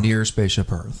area everything. near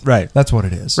Spaceship Earth. Right. That's what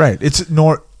it is. Right. It's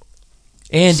north.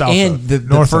 And South and of- the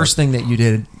north first of. thing that you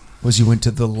did was you went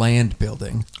to the land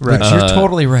building. Right. Which you're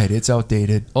totally right. It's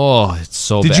outdated. Oh, it's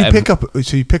so Did bad. you pick up?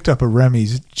 So you picked up a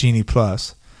Remy's Genie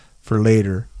Plus for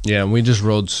later. Yeah, we just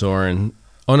rode Soarin'.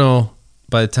 Oh, no.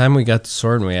 By the time we got to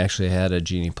Soarin', we actually had a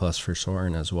Genie Plus for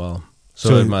Soarin' as well. So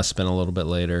So- it must have been a little bit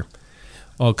later.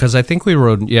 Oh, because I think we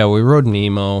rode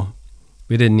Nemo.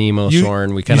 We did Nemo,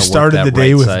 Soarin'. We kind you of started the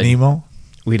day with Nemo.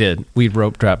 We did. We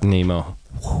rope dropped Nemo.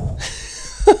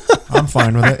 I'm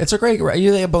fine with it. It's a great.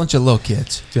 You have a bunch of little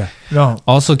kids. Yeah. No.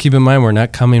 Also, keep in mind, we're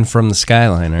not coming from the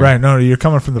Skyliner. Right. No, you're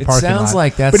coming from the It parking lot. sounds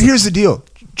like that's But a- here's the deal: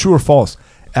 true or false?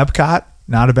 Epcot,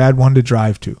 not a bad one to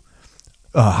drive to.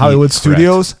 Hollywood Correct.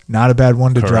 Studios, not a bad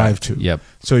one to Correct. drive to. Yep.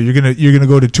 So you're gonna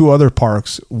go to two other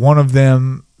parks. One of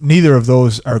them neither of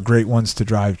those are great ones to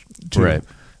drive to. Right.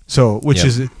 So, which Yep.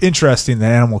 is interesting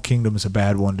that Animal Kingdom is a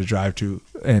bad one to drive to,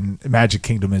 and Magic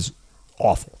Kingdom is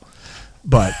awful.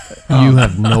 But You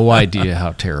have no idea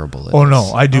how terrible it is. oh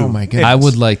no, I do. Oh my goodness. I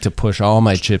would like to push all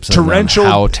my chips on Torrential-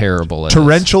 them how terrible it is.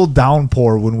 Torrential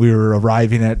downpour when we were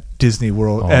arriving at Disney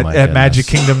World Oh at my Magic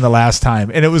goodness. Kingdom the last time,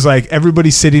 and it was like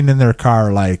everybody sitting in their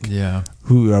car, like, Yeah.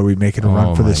 who are we making a run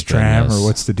Oh for my this tram goodness. or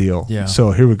what's the deal? Yeah.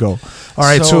 So here we go. All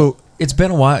right, so it's been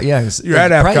a while. Yeah, You're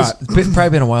at Epcot. It's probably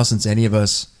been a while since any of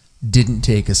us didn't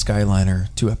take a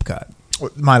Skyliner to Epcot.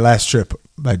 my last trip,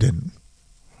 I didn't.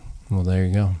 Well, there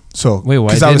you go. So Wait, why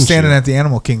because I was didn't standing you? at the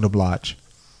Animal Kingdom lodge,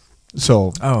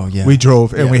 so Oh yeah, we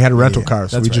drove and Yeah, we had a yeah, rental yeah. car,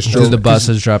 so That's we right. just Did drove. Did the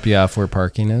buses drop you off where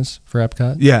parking is for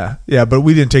Epcot? Yeah, but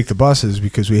we didn't take the buses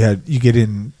because you get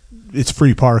in. It's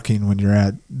free parking when you're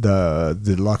at the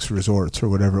deluxe resorts or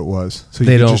whatever it was. So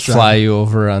They you could don't just drive- fly you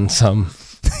over on some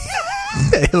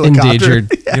helicopter.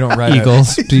 endangered You don't ride eagle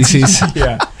species.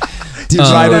 Yeah, Did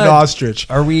you ride you, an ostrich.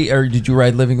 did you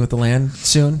ride Living with the Land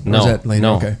soon? Or No, is that later?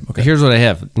 no. Okay. Here's what I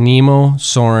have: Nemo,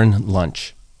 Soren,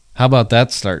 lunch. How about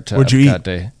that start to What'd you Epcot eat?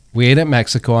 Day? We ate at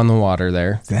Mexico on the water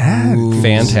there. That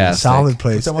Fantastic. solid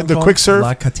place. What's that one The called? quick serve.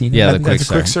 La Catina? Yeah, the At quick the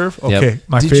quick serve. serve. Yep. Okay,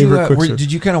 my Did favorite you, quick serve.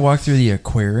 did you kind of walk through the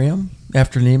aquarium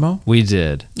after Nemo? We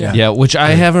did. Yeah. Yeah, which I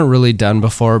haven't really done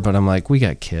before, but I'm like, we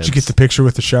got kids. Did you get the picture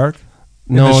with the shark?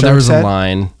 in No, the there shark was set? a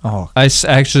line. Oh, I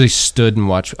actually stood and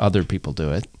watched other people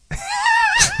do it.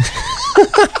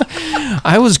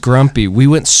 I was grumpy. We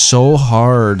went so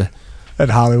hard at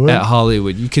Hollywood. at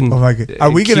Hollywood. You can. Oh my god!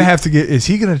 Are we gonna have to get? Is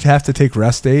he gonna have to take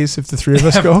rest days if the three of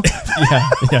us go? Yeah.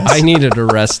 Yes. I needed a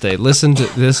rest day. Listen to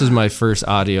this. Is my first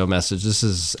audio message. This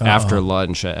is after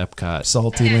lunch at Epcot.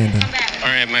 Salty Landon. All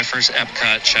right, my first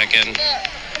Epcot check-in.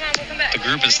 The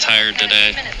group is tired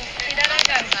today.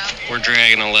 We're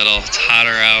dragging a little. It's hotter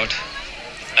out.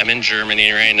 I'm in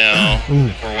Germany right now.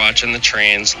 We're watching the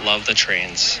trains. Love the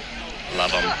trains.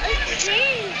 Love them.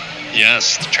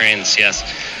 Yes, the trains, yes.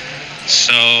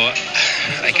 So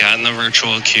I got in the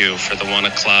virtual queue for the 1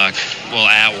 o'clock. Well,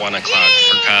 at 1 o'clock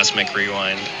for Cosmic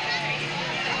Rewind.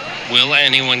 Will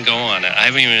anyone go on it? I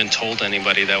haven't even told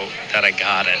anybody that I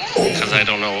got it because I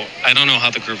don't know how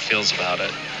the group feels about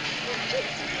it.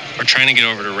 We're trying to get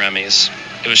over to Remy's.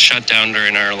 It was shut down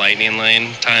during our lightning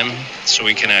lane time, so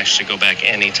we can actually go back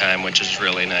anytime, which is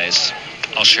really nice.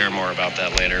 I'll share more about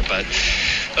that later, but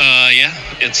yeah,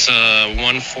 it's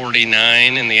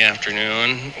 1:49 in the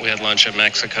afternoon. We had lunch at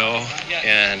Mexico,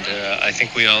 and I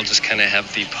think we all just kind of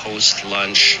have the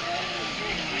post-lunch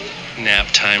nap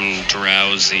time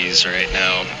drowsies right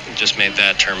now. Just made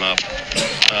that term up.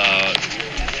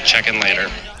 Check in later.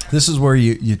 This is where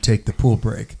you take the pool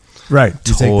break. Right.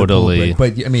 You take the pool Totally. break.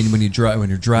 But I mean, when you're driving,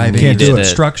 Can't there's do it.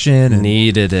 construction. And,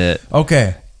 Needed it.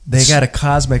 okay, they got a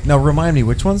Cosmic. Now remind me,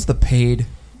 which one's the paid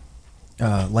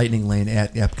lightning lane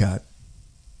at Epcot?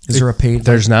 Is there a paid?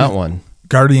 There's not one.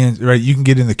 Guardians. Right. You can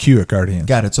get in the queue at Guardians.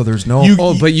 Got it. So there's no. You-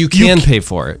 Oh, but you you can c- pay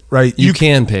for it. Right. You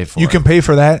can pay for it. You can pay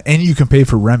for that, and you can pay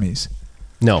for Remy's.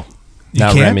 No, You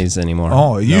not can't? Remy's anymore.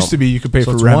 Oh, it used to be you could pay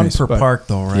so for it's Remy's. one per but- park,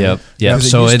 though, right? Yep. Because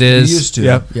So used it to- is- Used to.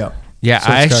 Yep. Yep. Yeah,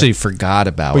 So I it's actually forgot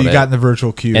about But you it. got in the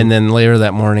virtual queue. And then later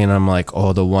that morning, I'm like,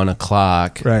 oh, the 1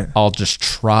 o'clock. Right. I'll just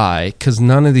try because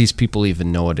none of these people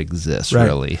even know it exists, Right.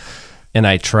 really. And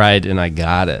I tried and I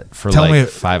got it for Tell me-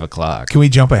 5 o'clock. can we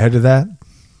jump ahead to that?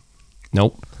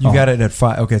 Nope. You got it at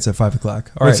 5. Okay, it's at 5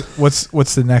 o'clock. All right. What's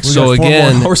the next? So We got 4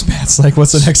 again- more horse bats. Like,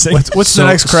 what's the next thing? what's the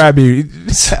next crabby?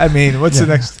 I mean, what's the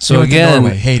next? So He went to again,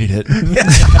 Norway, hated it.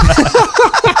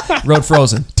 Rode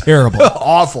Frozen, terrible.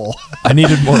 Awful. I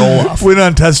needed more Olaf. Went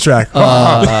on test track.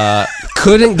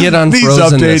 couldn't get on Needs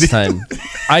Frozen this updating. time.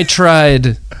 I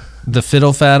tried the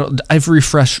Fiddle Faddle. I've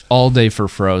refreshed all day for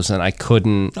Frozen. I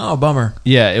couldn't. Oh, bummer.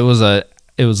 Yeah, it was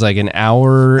like an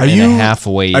hour and a half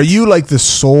wait. Are you like the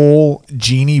sole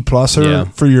genie pluser Yeah.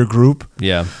 for your group?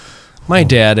 Yeah. My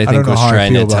dad, I don't think, know was how I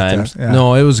trying feel at about times. that. Yeah.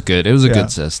 No, it was good. It was a Yeah.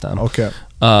 good system. Okay.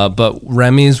 But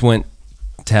Remy's went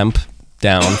temp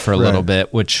down for a little Right.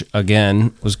 bit, which again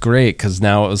was great because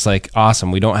now it was like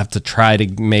awesome. We don't have to try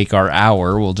to make our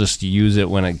hour. We'll just use it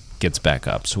when it gets back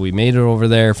up. So we made it over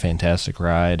there. Fantastic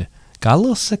ride. Got a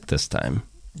little sick this time.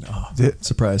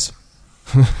 Surprise.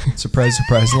 Surprise,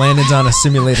 surprise. Landon's on a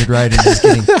simulated ride and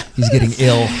he's getting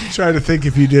ill. Trying to think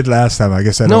if you did last time. I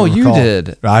guess I don't No, you recall.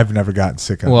 did. I've never gotten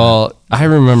sick on Well, I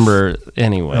remember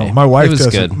anyway. that. No, my wife it was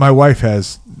doesn't. good. My wife would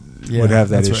have that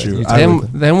that's right. issue. You I told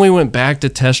would- Then we went back to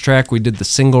test track. We did the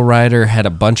single rider. Had a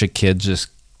bunch of kids just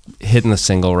hitting the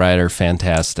single rider.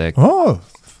 Fantastic. oh,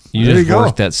 You there just you go.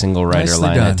 worked that single rider Nicely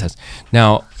line done. at test.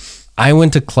 Now, I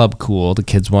went to Club Cool. The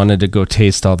kids wanted to go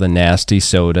taste all the nasty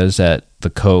sodas at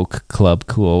the Coke Club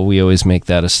Cool. We always make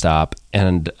that a stop.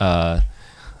 And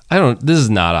this is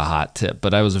not a hot tip,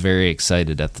 but I was very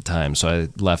excited at the time, so I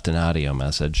left an audio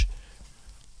message.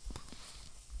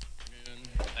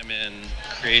 I'm in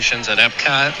Creations at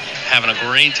Epcot, having a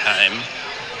great time.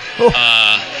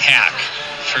 Hack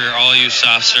for all you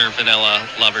soft serve vanilla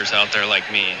lovers out there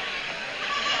like me.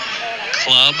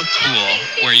 Club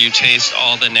Cool, where you taste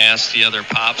all the nasty other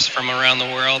pops from around the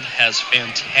world, has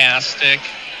fantastic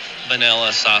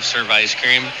vanilla soft serve ice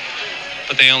cream,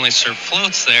 but they only serve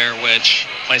floats there, which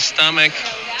my stomach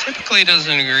typically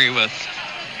doesn't agree with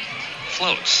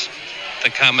floats, the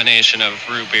combination of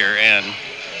root beer and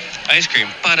ice cream.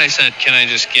 But I said, can I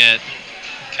just get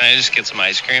some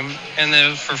ice cream? And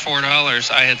then for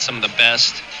 $4, I had some of the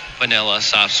best vanilla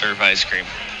soft serve ice cream.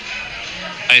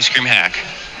 Ice cream hack.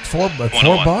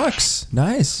 $4.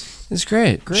 Nice. It's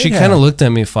great. Great She hack. kind of looked at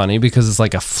me funny because it's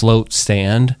like a float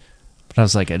stand, but I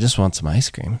was like, I just want some ice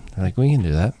cream. They're like, we can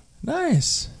do that.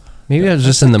 Nice. Maybe I was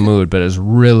just in the mood, but it was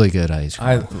really good ice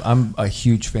cream. I'm a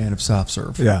huge fan of soft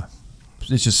serve. Yeah.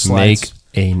 It just slides.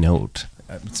 Make a note.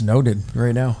 It's noted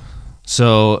right now.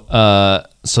 So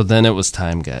then it was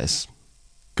time, guys.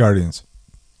 Guardians.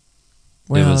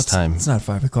 Well, was time. It's not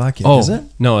 5 o'clock yet, is it?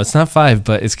 No, it's not 5,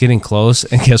 but it's getting close.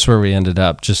 And guess where we ended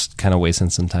up? Just kind of wasting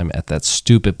some time at that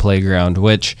stupid playground,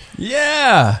 which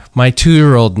Yeah. my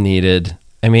 2-year-old needed.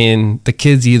 I mean, the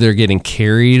kid's either getting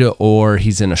carried or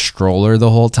he's in a stroller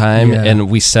the whole time. Yeah. And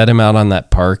we set him out on that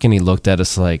park, and he looked at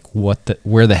us like,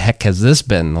 where the heck has this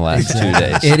been the last 2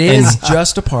 days? It is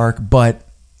just a park, but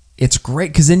it's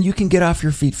great because then you can get off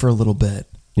your feet for a little bit.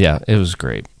 Yeah, it was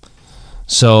great.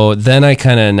 So then I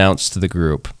kind of announced to the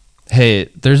group, hey,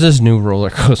 there's this new roller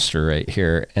coaster right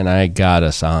here, and I got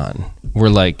us on. We're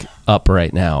like up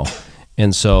right now.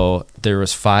 And so there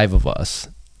was 5 of us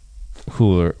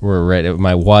who were right.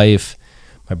 My wife,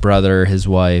 my brother, his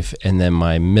wife, and then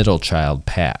my middle child,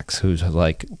 Pax, who's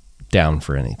like down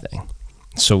for anything.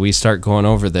 So we start going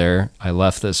over there. I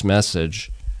left this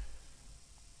message.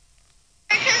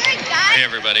 Hey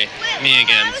everybody, me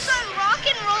again.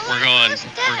 We're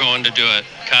going to do it.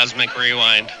 Cosmic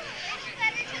Rewind.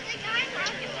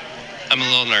 I'm a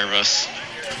little nervous.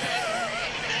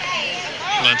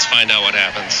 Let's find out what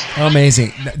happens.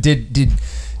 Amazing.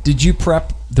 Did you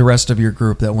prep the rest of your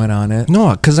group that went on it?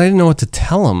 No, because I didn't know what to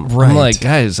tell them. Right. I'm like,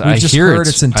 guys, We've I just hear heard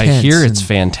it's I intense hear it's and-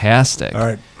 fantastic. All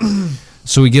right.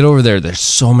 So we get over there. There's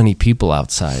so many people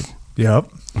outside. Yep.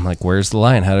 I'm like, where's the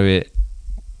line? How do we?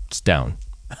 It's down,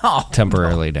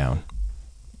 temporarily down.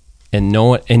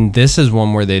 And this is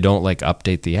one where they don't like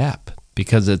update the app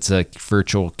because it's a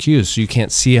virtual queue, so you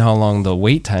can't see how long the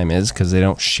wait time is because they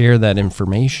don't share that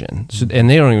information. So, and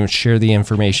they don't even share the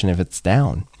information if it's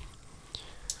down.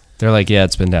 They're like, yeah,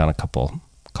 it's been down a couple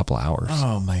hours.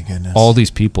 Oh my goodness. All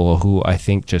these people who I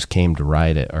think just came to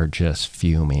ride it are just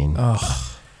fuming. Ugh.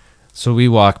 So we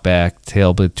walked back,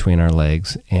 tail between our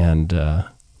legs, and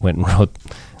went and rode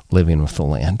Living with the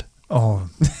Land. Oh,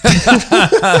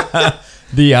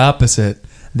 The opposite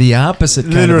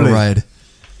kind Literally. of a ride.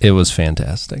 It was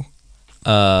fantastic.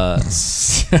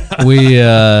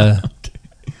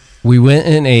 We went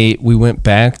and ate. We went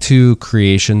back to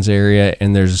Creations area,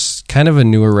 and there's kind of a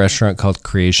newer restaurant called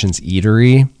Creations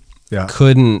Eatery. yeah.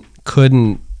 Couldn't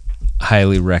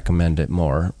highly recommend it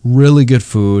more. Really good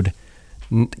food,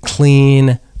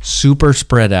 clean, super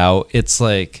spread out. It's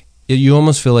like you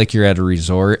almost feel like you're at a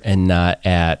resort and not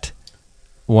at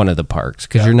one of the parks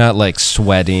because you're not like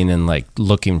sweating and like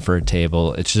looking for a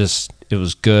table. It's just, it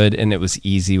was good and it was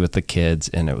easy with the kids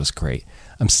and it was great.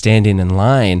 I'm standing in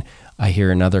line. I hear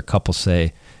another couple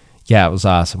say, yeah, it was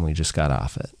awesome. We just got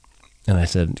off it. And I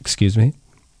said, excuse me?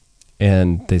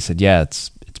 And they said, yeah, it's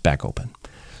back open.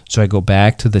 So I go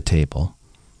back to the table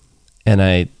and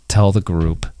I tell the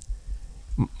group,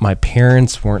 my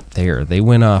parents weren't there. They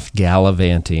went off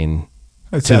gallivanting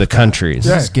It's to the Epcot. countries.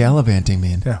 Yeah. What does gallivanting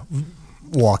mean? Yeah.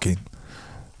 Walking.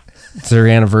 It's their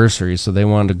anniversary, so they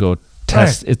wanted to go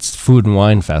test. Right. It's Food and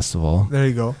Wine Festival. There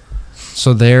you go.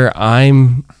 So there,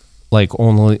 I'm like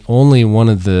only one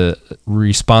of the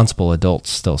responsible adults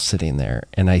still sitting there,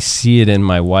 and I see it in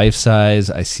my wife's eyes.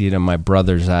 I see it in my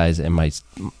brother's eyes, and my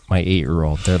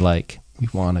 8-year-old. They're like, "We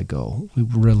want to go. We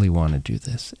really want to do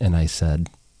this." And I said,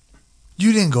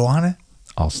 You didn't go on it?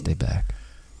 "I'll stay back."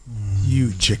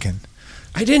 You chicken.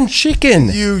 I didn't chicken.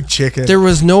 You chicken. There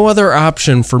was no other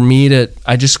option for me to.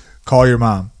 I just Call your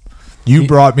mom. You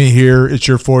brought me here. It's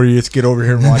your 40th. Get over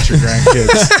here and watch your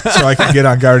grandkids so I can get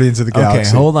on Guardians of the Galaxy.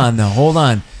 Okay, hold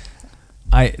on.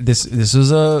 This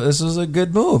was a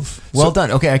good move. Well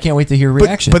done. Okay, I can't wait to hear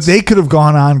reactions. But they could have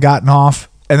gone on, gotten off,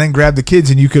 and then grabbed the kids,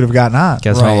 and you could have gotten on.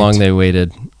 Guess how long they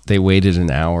waited? They waited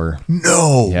an hour.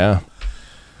 No. Yeah.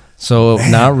 So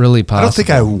not really possible. I don't think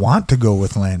I want to go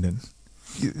with Landon.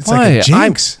 It's Why? like a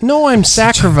jinx. I'm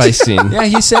sacrificing. Yeah,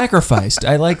 he sacrificed.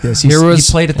 I like this. He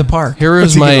played at the park. Here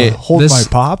was my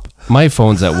pop. My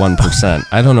phone's at 1%.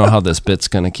 I don't know how this bit's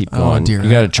gonna keep going. Oh dear. You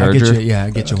got a charger?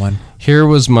 I get you one. Here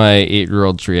was my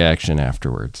 8-year-old's reaction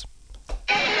afterwards.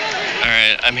 All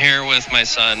right, I'm here with my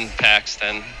son,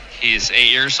 Paxton. He's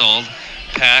 8 years old.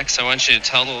 Pax, I want you to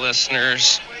tell the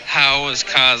listeners, how was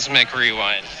Cosmic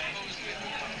Rewind?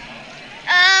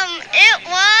 It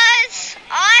was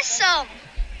awesome.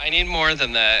 I need more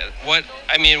than that.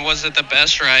 Was it the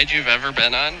best ride you've ever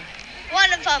been on?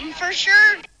 One of them, for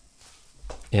sure.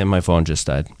 And my phone just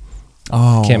died.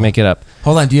 Oh. Can't make it up.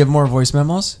 Hold on. Do you have more voice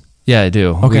memos? Yeah, I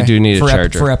do. Okay. We do need a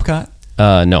charger. For Epcot?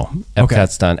 No.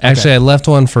 Epcot's done. Actually, I left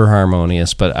one for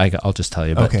Harmonious, but I'll just tell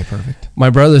you. But okay, perfect. My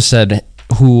brother said,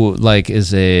 who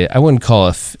is I wouldn't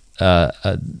call a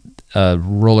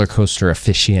roller coaster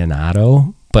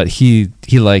aficionado, but he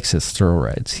likes his thrill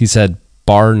rides. He said,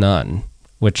 bar none,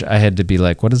 which I had to be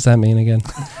like, what does that mean again?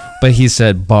 But he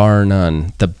said, bar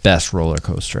none, the best roller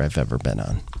coaster I've ever been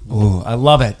on. Ooh, I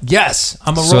love it. Yes,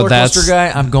 I'm a roller coaster guy.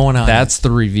 I'm going on. That's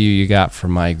the review you got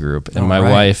from my group, and my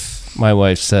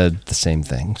wife said the same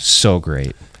thing. So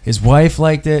great. His wife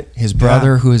liked it. His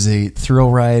brother, who is a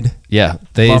thrill ride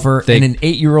lover, and an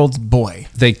 8-year-old boy.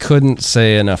 They couldn't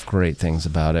say enough great things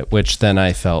about it, which then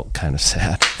I felt kind of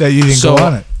sad that you didn't go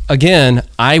on it. Again,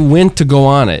 I went to go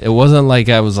on it. It wasn't like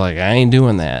I was like, I ain't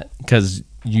doing that, because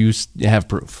you have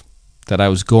proof that I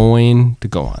was going to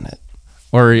go on it.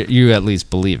 Or you at least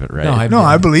believe it, right? No,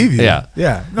 I believe you. Yeah.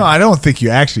 Yeah. No, I don't think you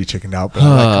actually chickened out. But,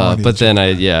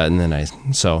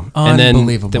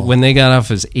 Unbelievable. When they got off,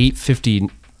 it was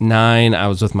 8:59. I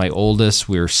was with my oldest.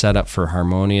 We were set up for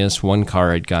Harmonious. One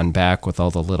car had gone back with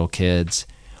all the little kids.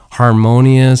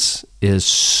 Harmonious is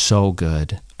so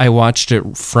good. I watched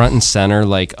it front and center,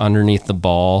 like underneath the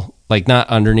ball. Like not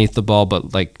underneath the ball,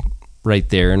 but like right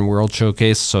there in World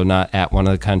Showcase. So not at one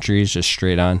of the countries, just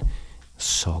straight on.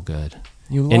 So good.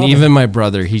 Even my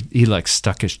brother, he like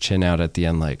stuck his chin out at the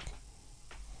end, like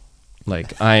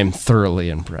I am thoroughly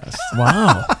impressed.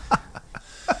 Wow.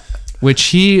 Which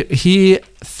he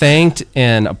thanked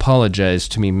and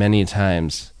apologized to me many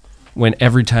times when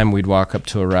every time we'd walk up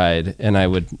to a ride and I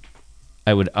would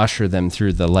usher them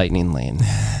through the lightning lane.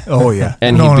 Oh yeah.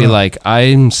 And he'd be like,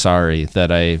 I'm sorry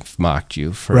that I've mocked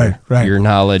you for your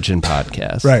knowledge and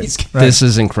podcast. Right. This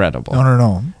is incredible.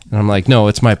 No. And I'm like, no,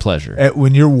 it's my pleasure.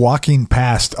 When you're walking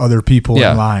past other people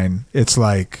in line, it's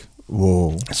like,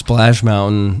 whoa. Splash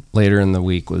Mountain later in the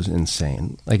week was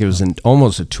insane. Like it was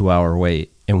almost a 2-hour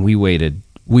wait, and we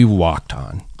walked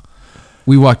on.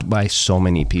 We walked by so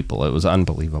many people. It was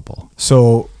unbelievable.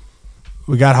 So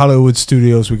we got Hollywood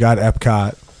Studios, we got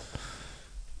Epcot.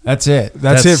 That's it.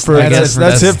 That's it for today's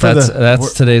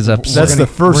episode. That's the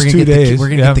first 2 days. We're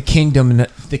gonna get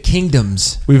the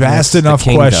kingdoms. We've asked enough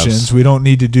questions. We don't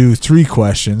need to do 3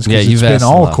 questions. Yeah, you've been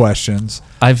all questions.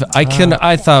 I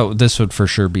thought this would for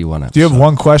sure be one episode. Do you have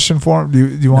one question for him? Do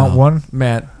you want one,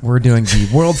 Matt? We're doing the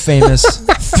world famous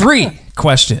 3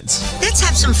 questions. Let's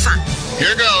have some fun.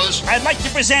 Here goes. I'd like to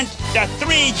present the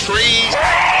 3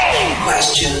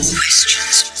 questions.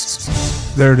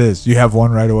 There it is. You have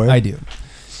one right away? I do.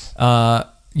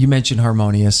 You mentioned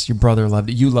Harmonious. Your brother loved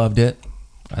it. You loved it.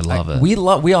 I love it. We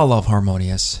all love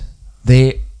Harmonious.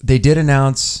 They did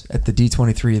announce at the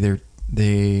D23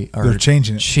 they're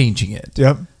changing it.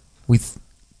 Yep.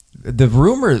 The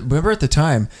rumor, remember at the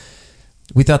time,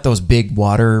 we thought those big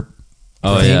water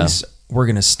things were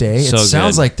going to stay. It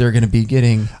sounds like they're going to be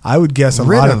getting. I would guess a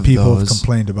lot of people have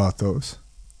complained about those.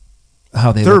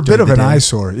 How they're a bit of an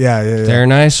eyesore. Yeah. They're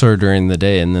an eyesore during the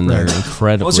day, and then they're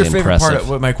incredibly What's your favorite impressive.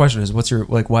 part? My question is,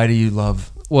 why do you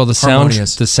love? Well, the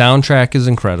soundtrack is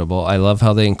incredible. I love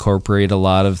how they incorporate a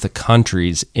lot of the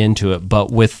countries into it,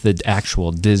 but with the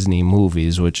actual Disney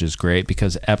movies, which is great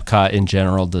because Epcot in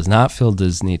general does not feel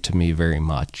Disney to me very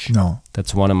much. No,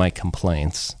 that's one of my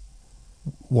complaints.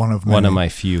 One of my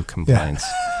few complaints.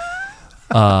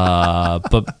 Yeah.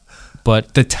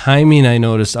 But the timing I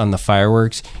noticed on the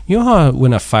fireworks, you know how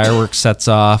when a firework sets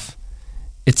off,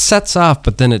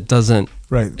 but then it doesn't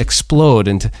explode.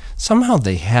 And somehow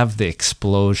they have the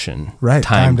explosion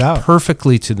timed out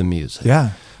perfectly to the music.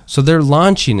 Yeah. So they're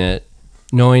launching it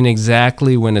knowing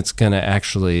exactly when it's going to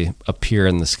actually appear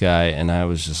in the sky. And I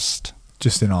was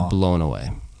just in awe. Blown away.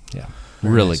 Yeah.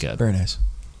 Really nice. Good. Very nice.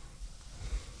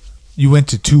 You went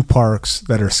to 2 parks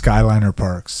that are Skyliner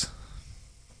parks.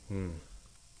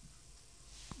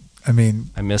 I mean,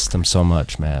 I missed them so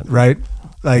much, Matt. right?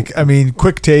 Like, I mean,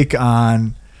 quick take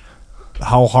on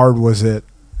how hard was it?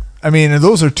 I mean,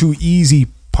 those are two easy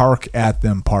park at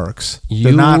them parks.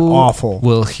 They're not awful.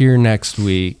 We'll hear next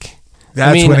week.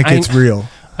 That's when it gets real.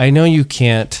 I know you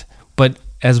can't, but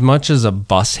as much as a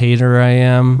bus hater I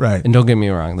am, right? And don't get me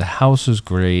wrong, the house was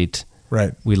great.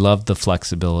 Right. We love the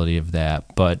flexibility of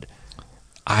that, but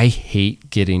I hate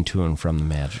getting to and from the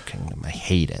Magic Kingdom. I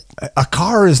hate it. A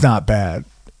car is not bad.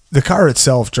 The car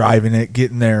itself, driving it,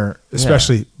 getting there,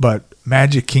 especially, but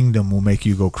Magic Kingdom will make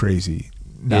you go crazy.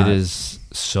 It is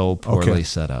so poorly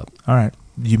set up. All right.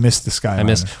 You missed the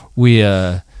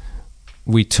Skyliner.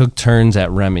 We took turns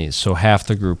at Remy's, so half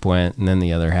the group went, and then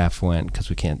the other half went because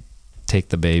we can't take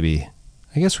the baby.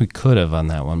 I guess we could have on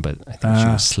that one, but I think she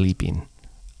was sleeping.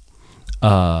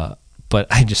 But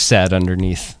I just sat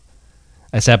underneath.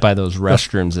 I sat by those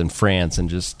restrooms in France and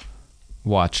just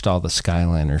watched all the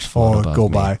Skyliners float above go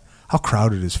me. by. How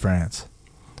crowded is France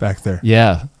back there?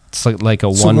 Yeah. It's like a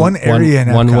one area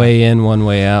in one Epcot. way in, one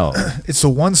way out. It's the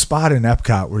one spot in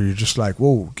Epcot where you're just like,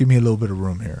 whoa, give me a little bit of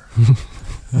room here.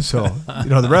 So,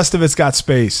 the rest of it's got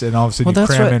space, and all of a sudden you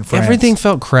cram in France. Everything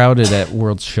felt crowded at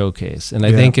World Showcase, and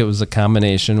I think it was a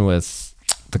combination with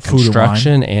the Food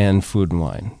construction and food and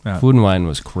wine. Yeah. Food and wine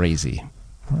was crazy,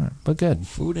 but good.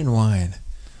 Food and wine.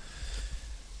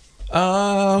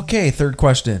 Okay, third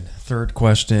question.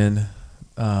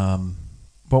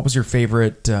 What was your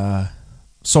favorite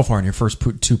so far in your first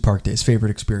 2 park days?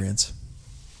 Favorite experience?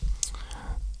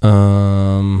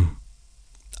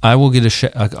 I will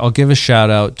get I'll give a shout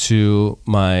out to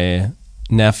my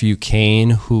nephew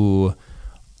Kane, who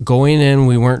going in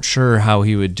we weren't sure how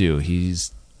he would do.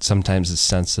 He's sometimes is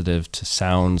sensitive to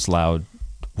sounds, loud,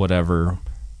 whatever.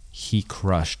 He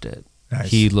crushed it.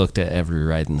 Nice. He looked at every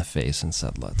ride in the face and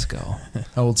said, "Let's go."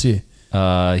 How old's he?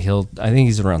 I think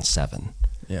he's around 7.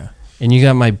 Yeah. And you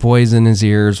got my boys in his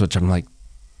ears, which I'm like,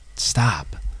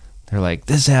 stop. They're like,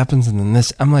 this happens and then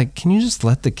this. I'm like, can you just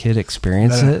let the kid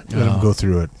experience it? Let him go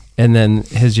through it. And then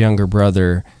his younger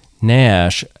brother,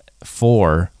 Nash,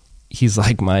 4, he's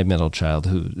like my middle child,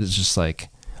 who is just like,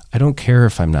 I don't care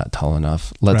if I'm not tall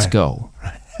enough. Let's go.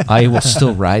 I will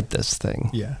still ride this thing.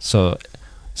 Yeah. So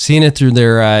seeing it through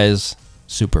their eyes,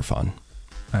 super fun.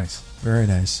 Nice. Very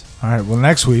nice. All right. Well,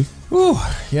 next week.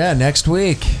 Next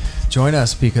week. Join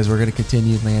us because we're going to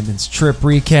continue Landon's trip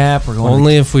recap. We're going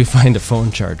Only if we find a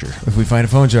phone charger. If we find a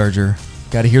phone charger.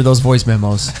 Got to hear those voice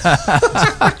memos.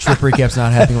 Trip recap's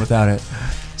not happening without it.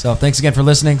 So thanks again for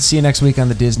listening. See you next week on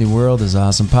the Disney World is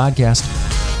Awesome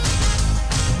podcast.